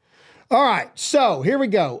 All right, so here we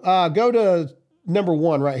go. Go to number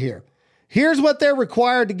 1 right here. Here's what they're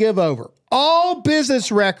required to give over. All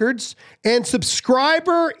business records and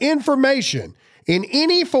subscriber information in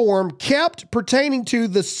any form kept pertaining to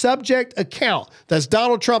the subject account. That's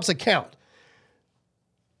Donald Trump's account.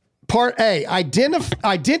 Part A,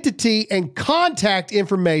 identity and contact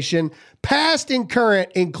information, past and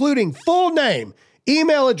current, including full name,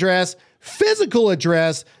 email address, physical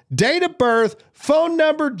address, date of birth, phone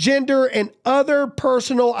number, gender, and other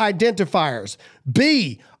personal identifiers.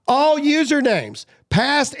 B, all usernames,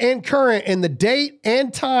 past and current, and the date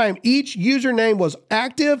and time each username was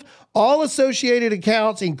active, all associated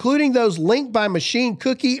accounts, including those linked by machine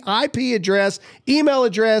cookie, IP address, email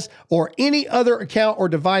address, or any other account or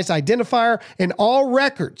device identifier, and all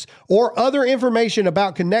records or other information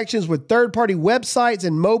about connections with third-party websites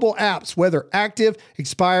and mobile apps, whether active,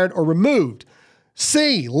 expired, or removed.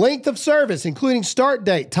 C, length of service, including start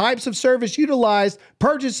date, types of service utilized,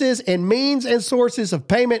 purchases, and means and sources of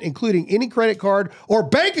payment, including any credit card or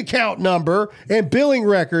bank account number and billing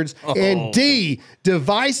records. And D,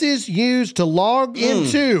 devices used to log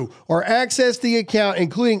into or access the account,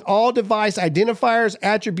 including all device identifiers,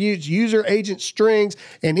 attributes, user agent strings,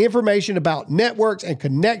 and information about networks and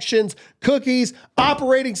connections, cookies,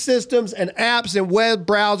 operating systems, and apps and web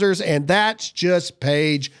browsers. And that's just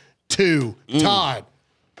page 2. Todd.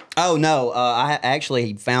 Oh, no. I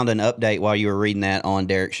actually found an update while you were reading that on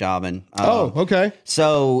Derek Chauvin. Okay.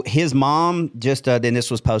 So his mom just, then this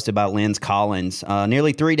was posted by Lynn Collins.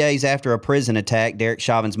 Nearly 3 days after a prison attack, Derek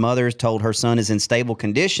Chauvin's mother told her son is in stable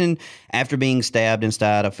condition after being stabbed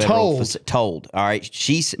inside a federal told. All right.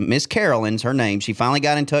 Miss Carolyn's her name. She finally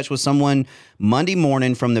got in touch with someone Monday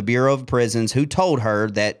morning from the Bureau of Prisons who told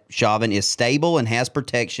her that Chauvin is stable and has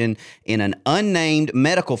protection in an unnamed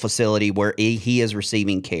medical facility where he is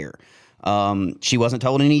receiving care. She wasn't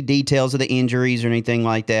told any details of the injuries or anything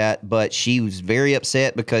like that, but she was very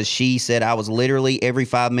upset because she said, I was literally every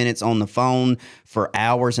 5 minutes on the phone for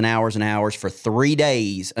hours and hours and hours for 3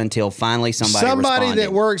 days until finally somebody responded.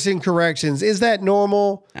 That works in corrections. Is that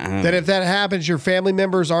normal? That if that happens, your family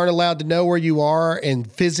members aren't allowed to know where you are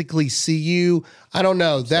and physically see you? I don't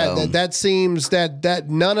know. That seems that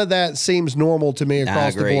none of that seems normal to me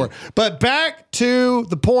across the board. But back to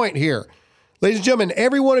the point here. Ladies and gentlemen,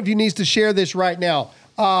 every one of you needs to share this right now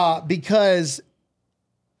because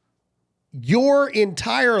your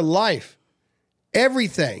entire life,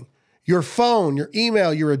 everything, your phone, your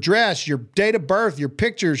email, your address, your date of birth, your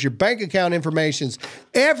pictures, your bank account informations,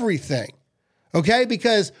 everything, okay?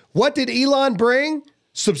 Because what did Elon bring?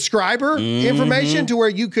 Subscriber information to where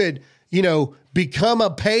you could, become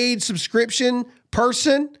a paid subscription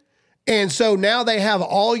person. And so now they have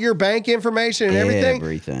all your bank information and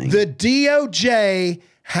everything. The DOJ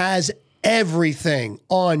has everything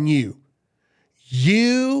on you.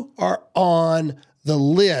 You are on the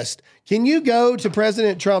list. Can you go to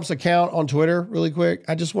President Trump's account on Twitter really quick?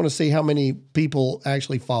 I just want to see how many people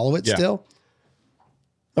actually follow it still.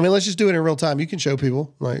 I mean, let's just do it in real time. You can show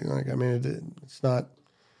people. It's not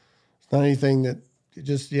anything that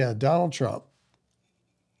Donald Trump.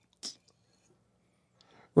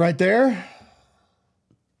 Right there,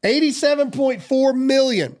 87.4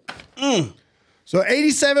 million. So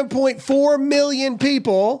 87.4 million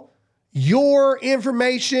people, your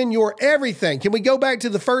information, your everything. Can we go back to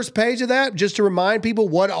the first page of that just to remind people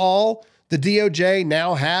what all the DOJ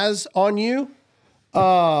now has on you?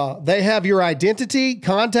 They have your identity,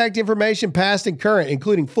 contact information, past and current,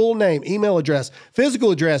 including full name, email address,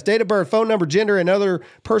 physical address, date of birth, phone number, gender, and other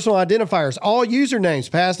personal identifiers, all usernames,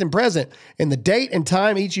 past and present, and the date and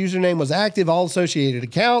time each username was active, all associated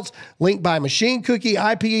accounts, linked by machine cookie,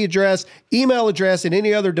 IP address, email address, and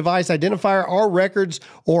any other device identifier, all records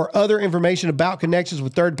or other information about connections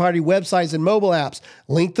with third-party websites and mobile apps,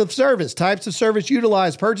 length of service, types of service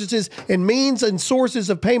utilized, purchases, and means and sources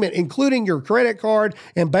of payment, including your credit card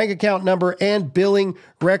and bank account number and billing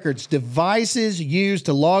records, devices used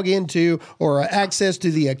to log into or access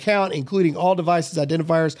to the account, including all devices,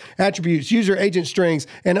 identifiers, attributes, user agent strings,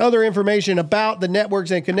 and other information about the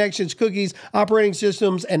networks and connections, cookies, operating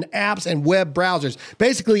systems, and apps and web browsers.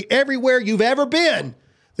 Basically, everywhere you've ever been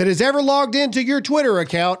that has ever logged into your Twitter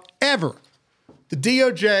account, ever. The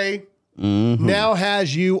DOJ now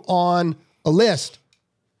has you on a list.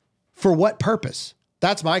 For what purpose?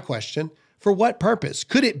 That's my question. For what purpose?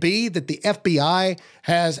 Could it be that the FBI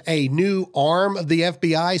has a new arm of the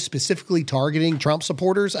FBI specifically targeting Trump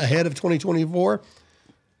supporters ahead of 2024?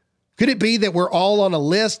 Could it be that we're all on a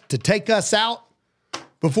list to take us out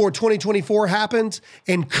before 2024 happens?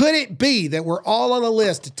 And could it be that we're all on a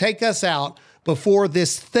list to take us out before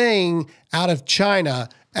this thing out of China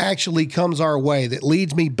actually comes our way that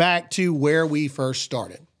leads me back to where we first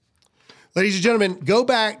started. Ladies and gentlemen, go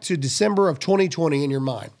back to December of 2020 in your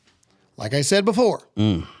mind. Like I said before,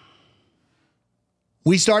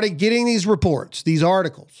 we started getting these reports, these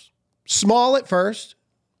articles. Small at first,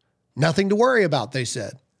 nothing to worry about, they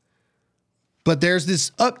said. But there's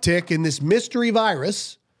this uptick in this mystery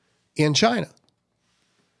virus in China.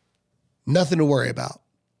 Nothing to worry about.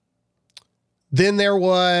 Then there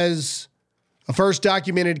was a first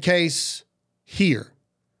documented case here.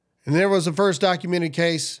 And there was a first documented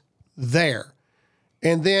case there.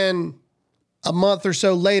 And then a month or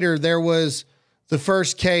so later, there was the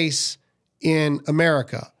first case in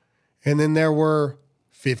America. And then there were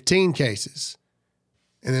 15 cases.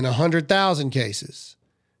 And then 100,000 cases.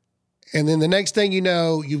 And then the next thing you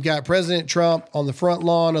know, you've got President Trump on the front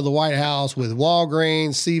lawn of the White House with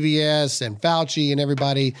Walgreens, CVS, and Fauci and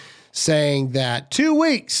everybody saying that 2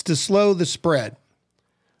 weeks to slow the spread.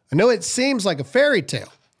 I know it seems like a fairy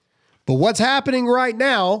tale, but what's happening right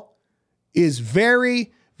now is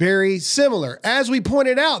very, very similar. As we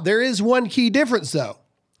pointed out, there is one key difference, though.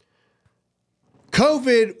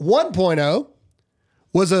 COVID 1.0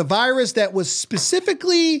 was a virus that was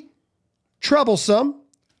specifically troublesome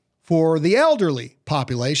for the elderly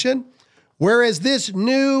population, whereas this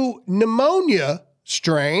new pneumonia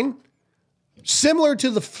strain, similar to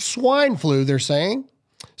the swine flu, they're saying,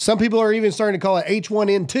 some people are even starting to call it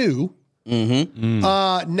H1N2.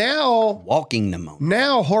 Now, walking pneumonia.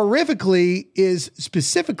 Now, horrifically, is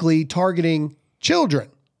specifically targeting children.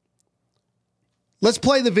 Let's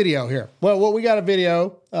play the video here. Well, we got a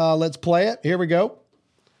video. Let's play it. Here we go.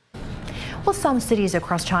 Well, some cities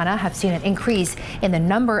across China have seen an increase in the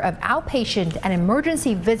number of outpatient and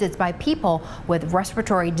emergency visits by people with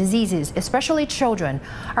respiratory diseases, especially children.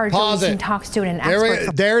 Our Joe Easton talks to an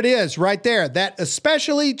expert. There it is, right there. That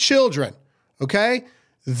especially children. Okay,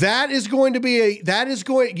 that is going to be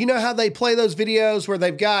you know how they play those videos where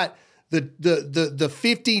they've got the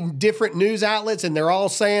 50 different news outlets and they're all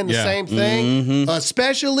saying the same thing.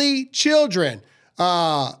 Especially children.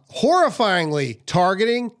 Horrifyingly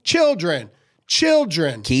targeting children.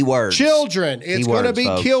 Keywords. Children. It's going to be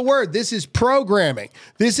keyword. This is programming.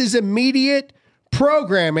 This is immediate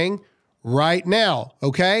programming right now.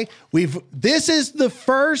 Okay. This is the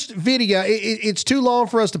first video. It's too long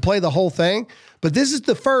for us to play the whole thing, but this is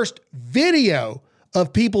the first video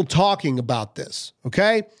of people talking about this.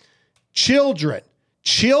 Okay. Children.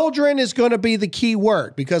 Children is going to be the key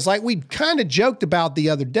word because like we kind of joked about the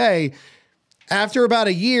other day, after about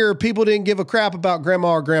a year, people didn't give a crap about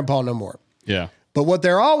grandma or grandpa no more. Yeah. But what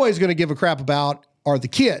they're always going to give a crap about are the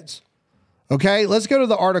kids. Okay, let's go to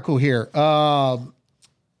the article here.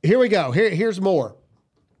 Here we go. Here's more.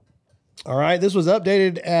 All right, this was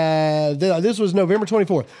updated. This was November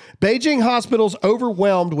 24th. Beijing hospitals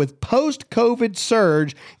overwhelmed with post-COVID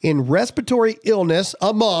surge in respiratory illness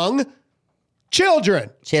among children.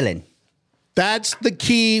 Chilling. That's the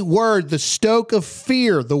key word, the stoke of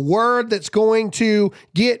fear, the word that's going to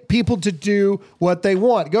get people to do what they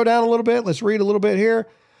want. Go down a little bit. Let's read a little bit here.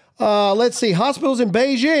 Let's see. Hospitals in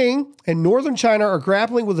Beijing and northern China are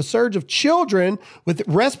grappling with a surge of children with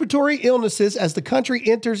respiratory illnesses as the country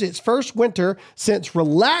enters its first winter since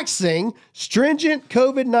relaxing stringent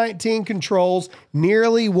COVID-19 controls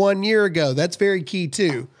nearly 1 year ago. That's very key,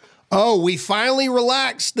 too. Oh, we finally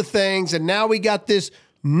relaxed the things, and now we got this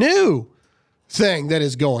new thing that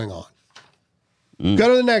is going on. Go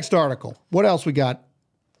to the next article. What else we got?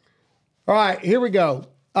 All right, here we go.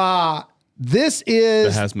 This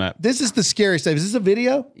is the hazmat. This is the scary stuff. Is this a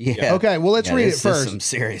video? Yeah. Okay, well, let's read it first. Some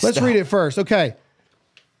serious Let's stuff. read it first. Okay.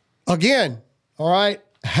 Again, all right.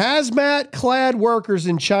 Hazmat-clad workers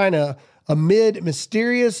in China amid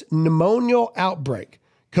mysterious pneumonial outbreak.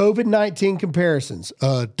 COVID-19 comparisons.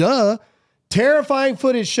 Terrifying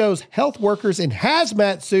footage shows health workers in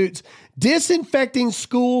hazmat suits disinfecting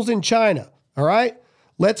schools in China. All right.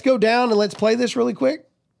 Let's go down and let's play this really quick.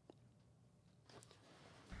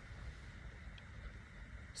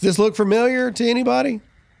 Does this look familiar to anybody?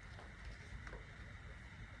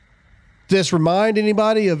 Does this remind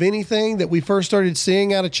anybody of anything that we first started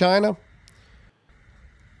seeing out of China?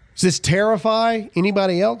 Does this terrify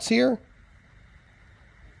anybody else here?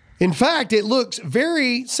 In fact, it looks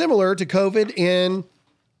very similar to COVID in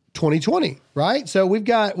 2020, right? So we've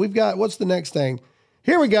got what's the next thing?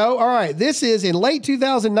 Here we go. All right. This is in late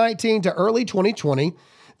 2019 to early 2020.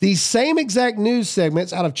 These same exact news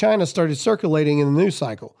segments out of China started circulating in the news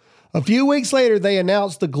cycle. A few weeks later, they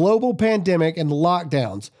announced the global pandemic and the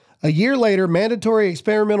lockdowns. A year later, mandatory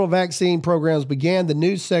experimental vaccine programs began. The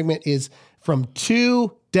news segment is from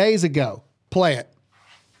 2 days ago. Play it.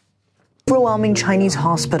 overwhelming Chinese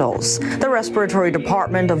hospitals. The respiratory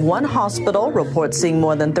department of one hospital reports seeing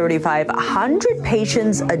more than 3,500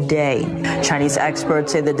 patients a day. Chinese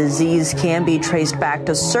experts say the disease can be traced back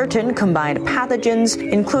to certain combined pathogens,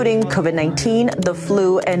 including COVID-19, the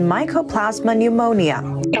flu, and Mycoplasma pneumonia.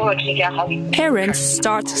 Parents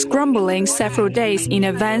start scrambling several days in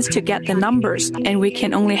advance to get the numbers, and we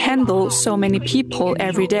can only handle so many people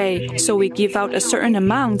every day, so we give out a certain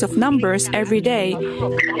amount of numbers every day.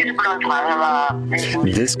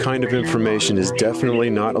 This kind of information is definitely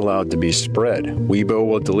not allowed to be spread. Weibo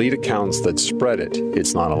will delete accounts that spread it.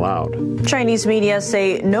 It's not allowed. Chinese media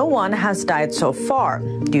say no one has died so far.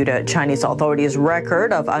 Due to Chinese authorities'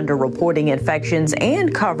 record of underreporting infections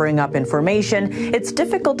and covering up information, it's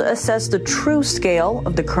difficult to assess the true scale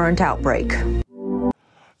of the current outbreak.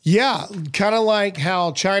 Yeah, kind of like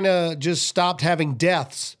how China just stopped having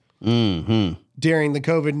deaths during the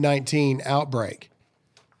COVID-19 outbreak.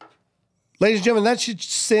 Ladies and gentlemen, that should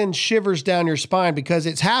send shivers down your spine because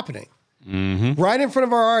it's happening. Right in front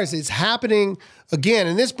of our eyes. It's happening again.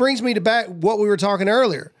 And this brings me to back what we were talking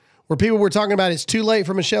earlier, where people were talking about it's too late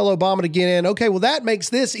for Michelle Obama to get in. Okay, well, that makes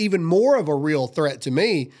this even more of a real threat to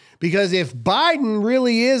me because if Biden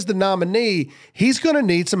really is the nominee, he's going to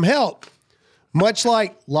need some help. Much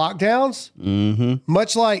like lockdowns,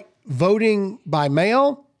 much like voting by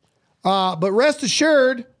mail. But rest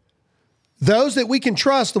assured, those that we can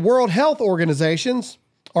trust, the World Health Organizations,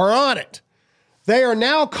 are on it. They are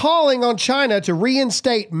now calling on China to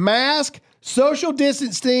reinstate mask, social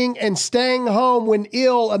distancing, and staying home when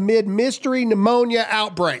ill amid mystery pneumonia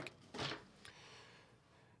outbreak.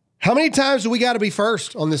 How many times do we got to be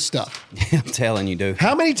first on this stuff? I'm telling you, dude.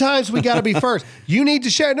 How many times we got to be first? You need to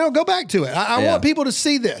share. No, go back to it. I want people to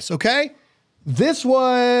see this, okay? This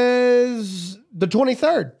was the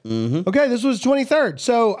 23rd. Okay, this was 23rd.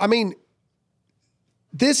 So, I mean,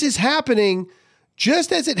 this is happening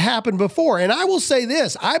just as it happened before. And I will say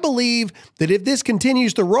this. I believe that if this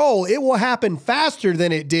continues to roll, it will happen faster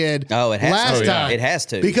than it did last time. It has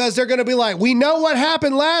to. Because they're going to be like, we know what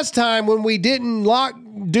happened last time when we didn't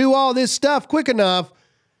do all this stuff quick enough.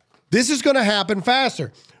 This is going to happen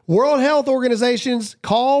faster. World Health Organizations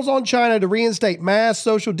calls on China to reinstate mass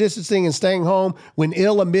social distancing and staying home when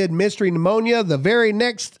ill amid mystery pneumonia. The very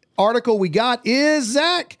next article we got is,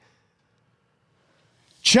 Zach,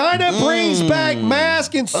 China brings back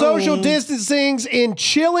mask and social distancings in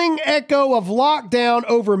chilling echo of lockdown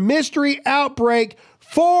over mystery outbreak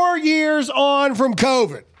 4 years on from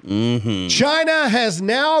COVID. China has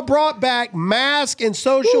now brought back mask and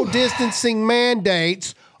social distancing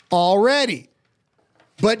mandates already.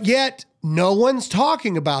 But yet, no one's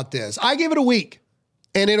talking about this. I give it a week,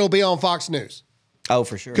 and it'll be on Fox News. Oh,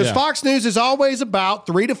 for sure. Because Fox News is always about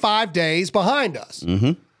 3 to 5 days behind us.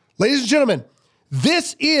 Ladies and gentlemen,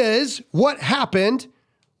 this is what happened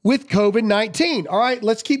with COVID-19. All right,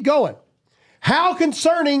 let's keep going. How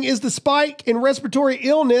concerning is the spike in respiratory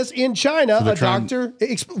illness in China? So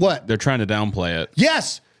what? They're trying to downplay it.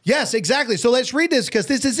 Yes, exactly. So let's read this because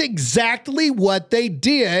this is exactly what they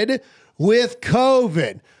did with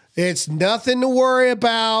COVID. It's nothing to worry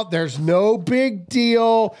about. There's no big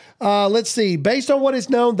deal. Let's see. Based on what is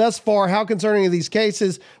known thus far, how concerning are these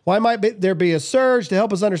cases? Why might there be a surge? To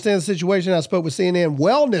help us understand the situation, I spoke with CNN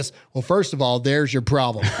Wellness. Well, first of all, there's your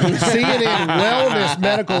problem. CNN Wellness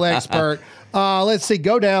medical expert. Let's see.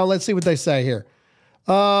 Go down. Let's see what they say here.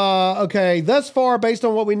 Okay. Thus far, based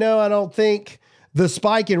on what we know, I don't think the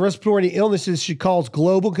spike in respiratory illnesses should cause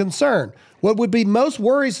global concern. What would be most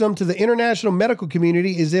worrisome to the international medical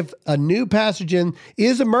community is if a new pathogen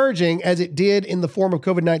is emerging as it did in the form of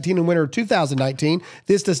COVID-19 in winter of 2019.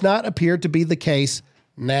 This does not appear to be the case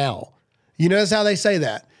now. You notice how they say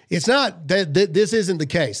that? It's not that this isn't the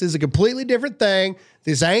case. This is a completely different thing.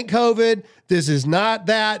 This ain't COVID. This is not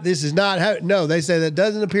that. This is not how. No, they say that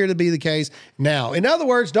doesn't appear to be the case now. In other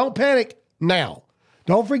words, don't panic now.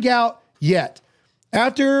 Don't freak out yet.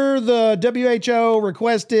 After the WHO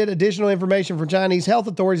requested additional information from Chinese health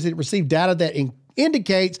authorities, it received data that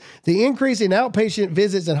indicates the increase in outpatient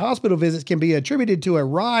visits and hospital visits can be attributed to a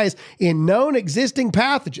rise in known existing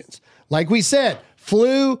pathogens. Like we said,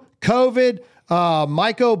 flu, COVID,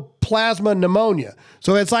 Mycoplasma pneumonia.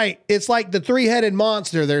 So it's like the three-headed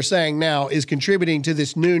monster they're saying now is contributing to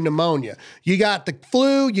this new pneumonia. You got the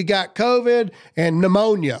flu, you got COVID, and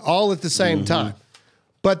pneumonia all at the same time.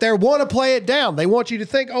 But they want to play it down. They want you to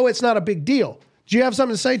think, oh, it's not a big deal. Do you have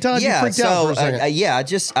something to say, Todd? Yeah, you freaked out for a second.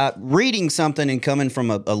 Just reading something and coming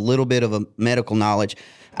from a little bit of a medical knowledge.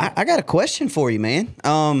 I got a question for you, man.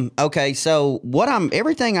 Okay, so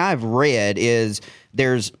everything I've read is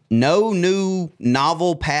There's no new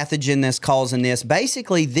novel pathogen that's causing this.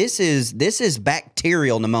 Basically, this is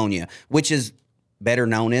bacterial pneumonia, which is better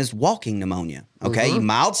known as walking pneumonia. Okay,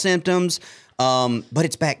 mild symptoms, but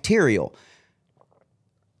it's bacterial.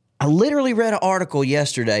 I literally read an article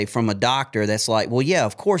yesterday from a doctor that's like, well, yeah,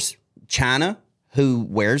 of course, China, who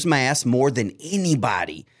wears masks more than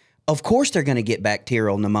anybody, of course they're going to get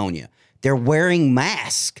bacterial pneumonia. They're wearing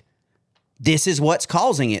masks. This is what's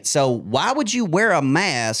causing it. So why would you wear a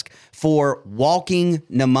mask for walking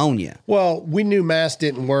pneumonia? Well, we knew masks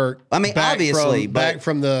didn't work. I mean, obviously, back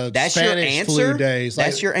from the that's Spanish your flu answer? days.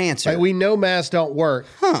 That's your answer. Like, we know masks don't work.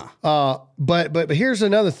 Huh. But here's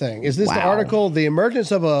another thing. Is this the article? The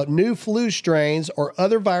emergence of a new flu strains or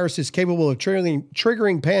other viruses capable of triggering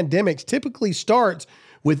pandemics typically starts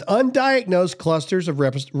with undiagnosed clusters of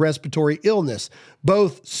respiratory illness.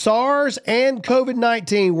 Both SARS and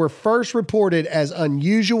COVID-19 were first reported as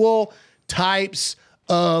unusual types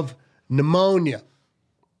of pneumonia.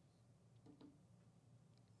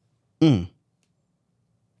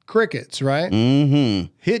 Crickets, right?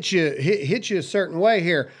 Mm-hmm. Hit you a certain way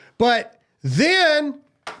here. But then,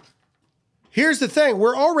 here's the thing.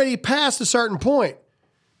 We're already past a certain point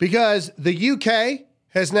because the UK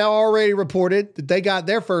has now already reported that they got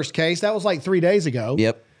their first case. That was like 3 days ago.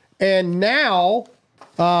 Yep. And now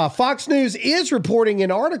Fox News is reporting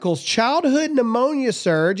in articles childhood pneumonia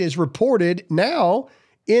surge is reported now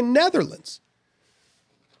in Netherlands.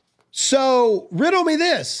 So riddle me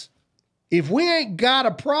this. If we ain't got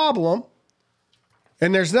a problem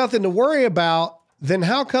and there's nothing to worry about, then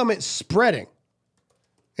how come it's spreading?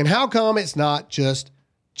 And how come it's not just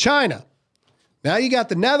China? Now you got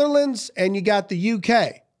the Netherlands and you got the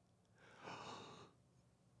UK.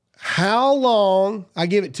 How long? I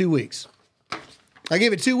give it 2 weeks. I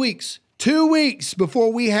give it 2 weeks. 2 weeks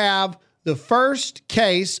before we have the first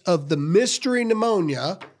case of the mystery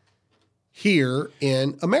pneumonia here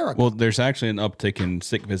in America. Well, there's actually an uptick in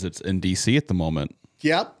sick visits in D.C. at the moment.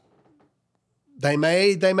 Yep. They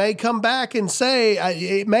may come back and say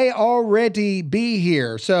it may already be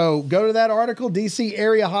here. So go to that article. D.C.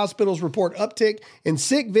 area hospitals report uptick in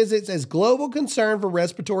sick visits as global concern for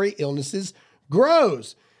respiratory illnesses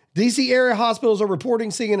grows. D.C. area hospitals are reporting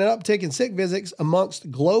seeing an uptick in sick visits amongst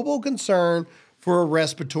global concern for a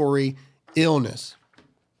respiratory illness.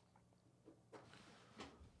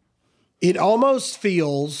 It almost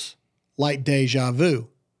feels like deja vu.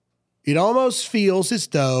 It almost feels as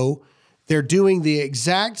though they're doing the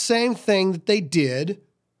exact same thing that they did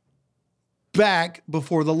back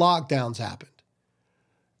before the lockdowns happened.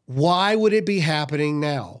 Why would it be happening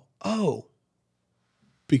now? Oh,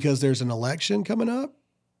 because there's an election coming up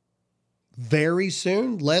very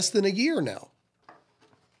soon, less than a year now.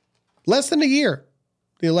 Less than a year,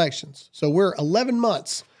 the elections. So we're 11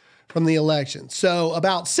 months from the election. So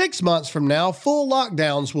about 6 months from now, full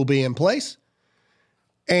lockdowns will be in place.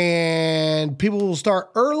 And people will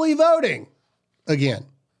start early voting again.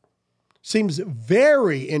 Seems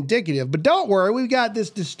very indicative. But don't worry, we've got this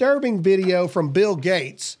disturbing video from Bill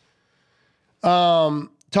Gates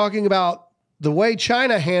talking about the way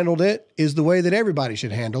China handled it is the way that everybody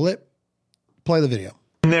should handle it. Play the video.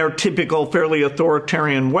 In their typical, fairly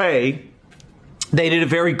authoritarian way, they did a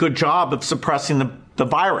very good job of suppressing the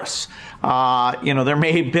virus. There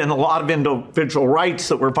may have been a lot of individual rights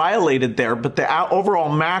that were violated there, but the overall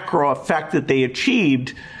macro effect that they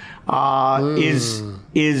achieved is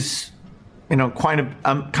kind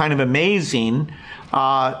of amazing.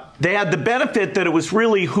 They had the benefit that it was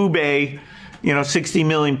really Hubei, 60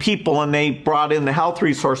 million people, and they brought in the health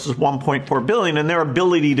resources, 1.4 billion, and their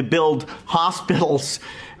ability to build hospitals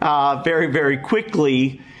very, very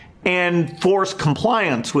quickly and force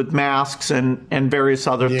compliance with masks and various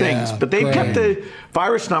other things. But they kept the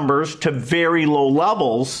virus numbers to very low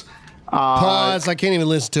levels. Pause. I can't even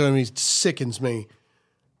listen to him. He sickens me.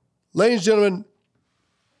 Ladies and gentlemen,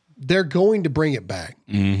 they're going to bring it back.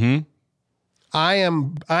 Mm-hmm. I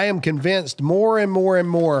am convinced more and more and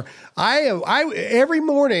more. I every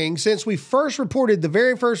morning since we first reported the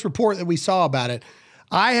very first report that we saw about it,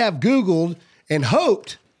 I have Googled and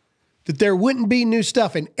hoped that there wouldn't be new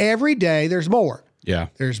stuff. And every day there's more. Yeah.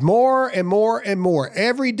 There's more and more and more.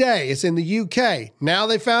 Every day it's in the UK. Now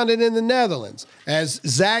they found it in the Netherlands. As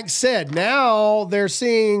Zach said, now they're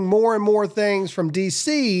seeing more and more things from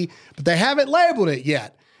DC, but they haven't labeled it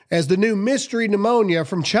yet as the new mystery pneumonia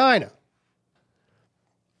from China.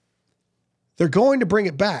 They're going to bring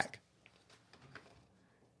it back.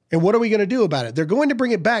 And what are we going to do about it? They're going to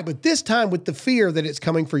bring it back, but this time with the fear that it's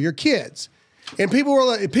coming for your kids. And people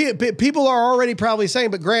are already probably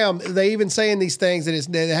saying, but Graham, they even saying these things that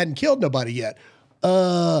it hadn't killed nobody yet.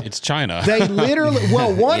 It's China. They literally,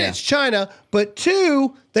 well, one, it's China, but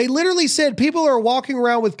two, they literally said people are walking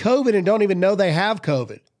around with COVID and don't even know they have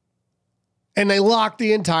COVID. And they locked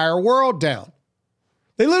the entire world down.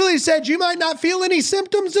 They literally said you might not feel any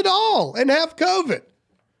symptoms at all and have COVID.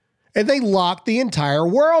 And they locked the entire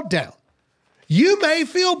world down. You may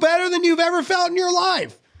feel better than you've ever felt in your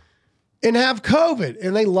life and have COVID.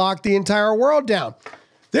 And they locked the entire world down.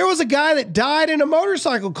 There was a guy that died in a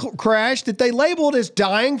motorcycle crash that they labeled as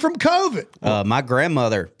dying from COVID. My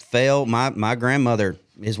grandmother fell. My grandmother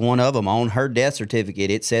is one of them. On her death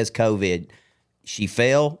certificate, it says COVID. She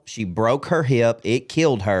fell. She broke her hip. It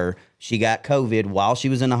killed her. She got COVID while she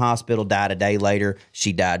was in the hospital, died a day later.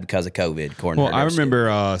 She died because of COVID, according to her. I remember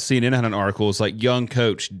CNN had an article. It's like young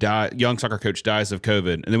soccer coach dies of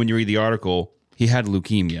COVID. And then when you read the article, he had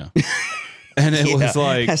leukemia. And it was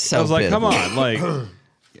like, I was like, come on. Like,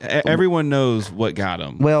 everyone knows what got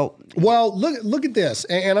him. Well, look at this.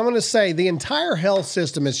 And I'm going to say the entire health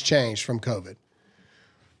system has changed from COVID.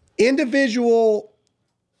 Individual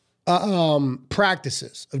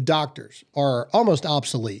practices of doctors are almost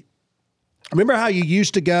obsolete. Remember how you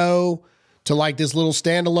used to go to like this little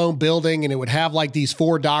standalone building and it would have like these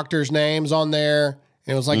 4 doctors' names on there?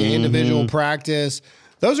 And it was like an individual practice.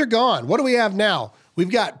 Those are gone. What do we have now?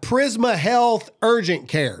 We've got Prisma Health Urgent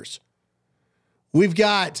Cares. We've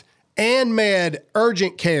got AnMed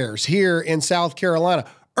Urgent Cares here in South Carolina.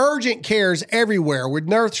 Urgent cares everywhere with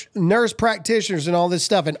nurse practitioners and all this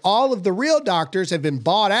stuff. And all of the real doctors have been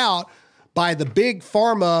bought out by the big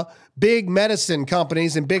pharma, big medicine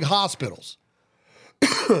companies, and big hospitals.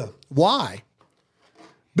 Why?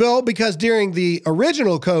 Bill, because during the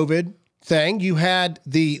original COVID thing, you had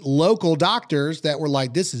the local doctors that were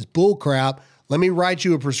like, this is bull crap. Let me write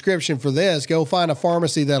you a prescription for this. Go find a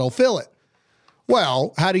pharmacy that'll fill it.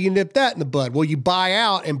 Well, how do you nip that in the bud? Well, you buy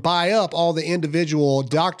out and buy up all the individual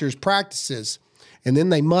doctors' practices, and then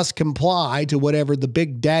they must comply to whatever the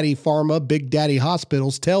big daddy pharma, big daddy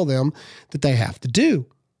hospitals tell them that they have to do.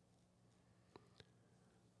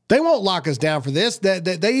 They won't lock us down for this.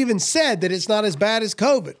 They even said that it's not as bad as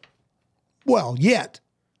COVID. Well, yet.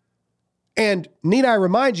 And need I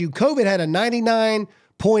remind you, COVID had a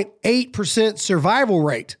 99.8% survival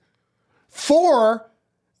rate for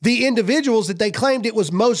the individuals that they claimed it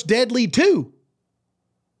was most deadly to.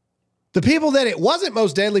 The people that it wasn't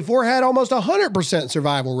most deadly for had almost 100%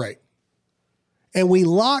 survival rate. And we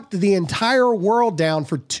locked the entire world down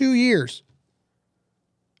for 2 years.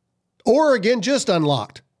 Oregon just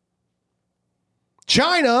unlocked.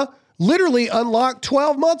 China literally unlocked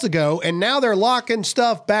 12 months ago, and now they're locking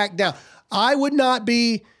stuff back down. I would not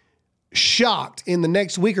be shocked in the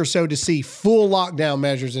next week or so to see full lockdown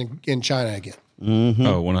measures in China again. Mm-hmm.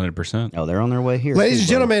 Oh, 100%. Oh, they're on their way here. Ladies and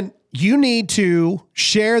gentlemen, you need to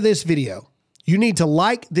share this video. You need to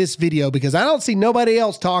like this video because I don't see nobody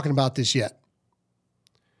else talking about this yet.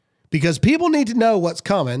 Because people need to know what's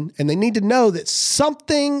coming and they need to know that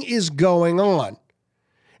something is going on.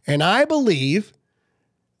 And I believe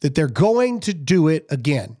that they're going to do it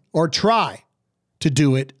again or try to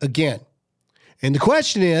do it again. And the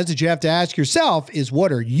question is that you have to ask yourself is,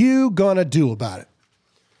 what are you going to do about it?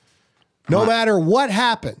 No matter what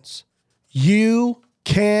happens, you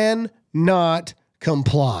cannot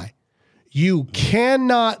comply. You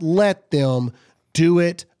cannot let them do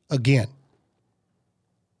it again.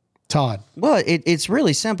 Todd. Well, it's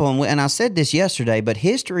really simple. And I said this yesterday, but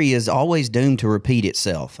history is always doomed to repeat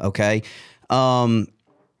itself, okay?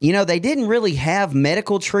 They didn't really have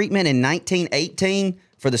medical treatment in 1918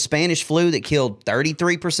 for the Spanish flu that killed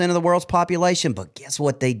 33% of the world's population. But guess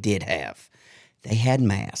what they did have? They had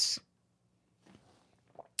masks.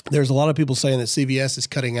 There's a lot of people saying that CVS is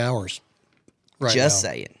cutting hours right now. Just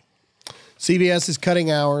saying. CVS is cutting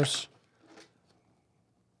hours.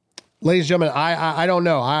 Ladies and gentlemen, I don't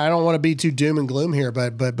know. I don't want to be too doom and gloom here,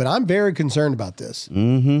 but I'm very concerned about this.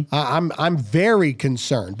 Mm-hmm. I'm very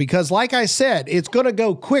concerned because, like I said, it's going to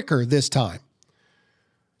go quicker this time.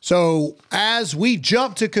 So as we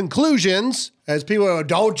jump to conclusions, as people go,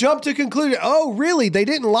 don't jump to conclusions. Oh, really? They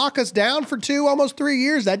didn't lock us down for almost 3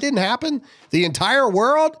 years? That didn't happen? The entire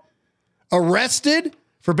world arrested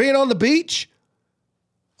for being on the beach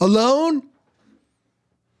alone?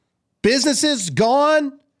 Businesses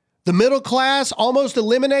gone? The middle class almost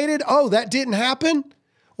eliminated? Oh, that didn't happen?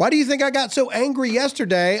 Why do you think I got so angry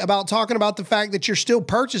yesterday about talking about the fact that you're still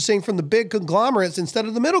purchasing from the big conglomerates instead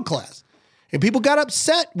of the middle class? And people got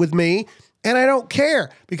upset with me, and I don't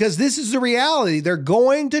care because this is the reality. They're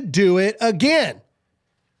going to do it again.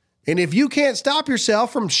 And if you can't stop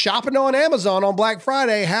yourself from shopping on Amazon on Black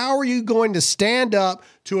Friday, how are you going to stand up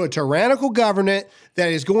to a tyrannical government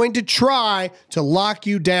that is going to try to lock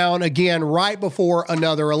you down again right before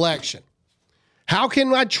another election? How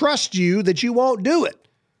can I trust you that you won't do it?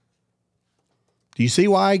 Do you see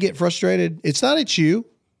why I get frustrated? It's not at you.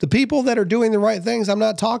 The people that are doing the right things, I'm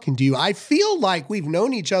not talking to you. I feel like we've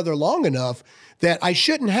known each other long enough that I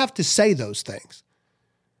shouldn't have to say those things.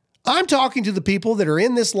 I'm talking to the people that are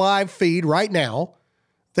in this live feed right now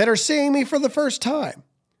that are seeing me for the first time.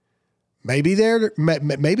 Maybe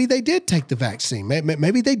they did take the vaccine.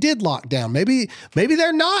 Maybe they did lock down. Maybe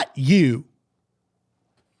they're not you.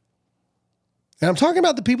 And I'm talking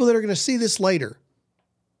about the people that are going to see this later.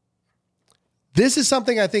 This is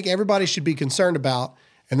something I think everybody should be concerned about.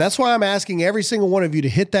 And that's why I'm asking every single one of you to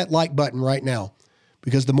hit that like button right now.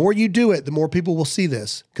 Because the more you do it, the more people will see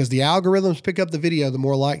this. Because the algorithms pick up the video, the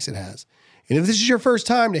more likes it has. And if this is your first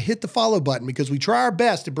time, to hit the follow button, because we try our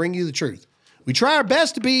best to bring you the truth. We try our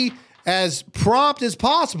best to be as prompt as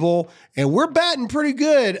possible, and we're batting pretty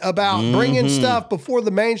good about bringing stuff before the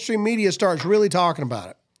mainstream media starts really talking about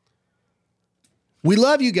it. We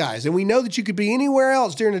love you guys, and we know that you could be anywhere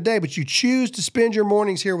else during the day, but you choose to spend your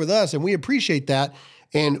mornings here with us, and we appreciate that,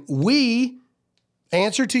 and we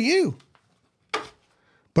answer to you.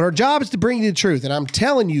 But our job is to bring you the truth, and I'm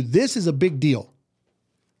telling you, this is a big deal,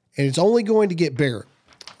 and it's only going to get bigger.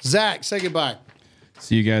 Zach, say goodbye.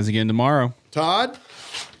 See you guys again tomorrow. Todd?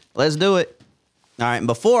 Let's do it. All right, and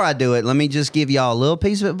before I do it, let me just give y'all a little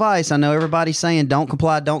piece of advice. I know everybody's saying don't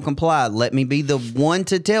comply, don't comply. Let me be the one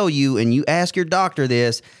to tell you, and you ask your doctor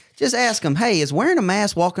this. Just ask them, hey, is wearing a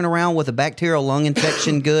mask, walking around with a bacterial lung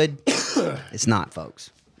infection good? It's not,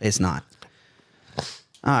 folks. It's not.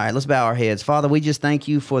 All right, let's bow our heads. Father, we just thank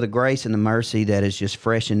you for the grace and the mercy that is just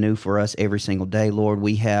fresh and new for us every single day, Lord.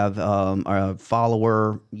 We have a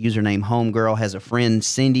follower, username Homegirl, has a friend,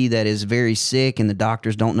 Cindy, that is very sick, and the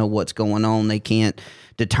doctors don't know what's going on. They can't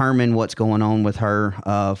determine what's going on with her.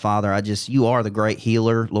 Father, you are the great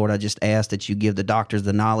healer. Lord, I just ask that you give the doctors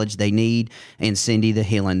the knowledge they need and Cindy the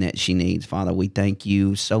healing that she needs. Father, we thank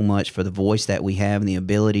you so much for the voice that we have and the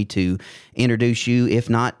ability to introduce you, if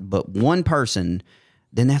not but one person,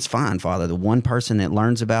 then that's fine, Father. The one person that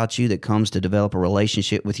learns about you, that comes to develop a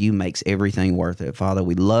relationship with you, makes everything worth it. Father,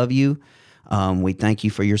 we love you. We thank you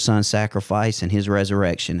for your son's sacrifice and his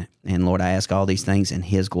resurrection. And Lord, I ask all these things in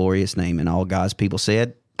his glorious name. And all God's people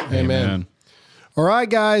said, Amen. All right,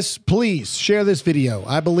 guys, please share this video.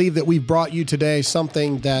 I believe that we've brought you today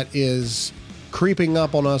something that is creeping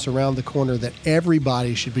up on us around the corner that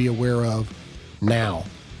everybody should be aware of now.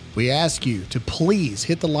 We ask you to please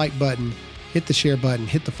hit the like button, hit the share button,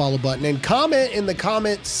 hit the follow button, and comment in the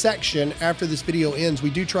comment section after this video ends. We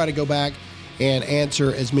do try to go back and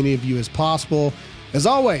answer as many of you as possible. As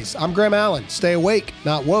always, I'm Graham Allen. Stay awake,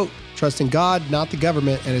 not woke. Trust in God, not the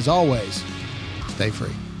government. And as always, stay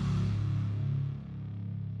free.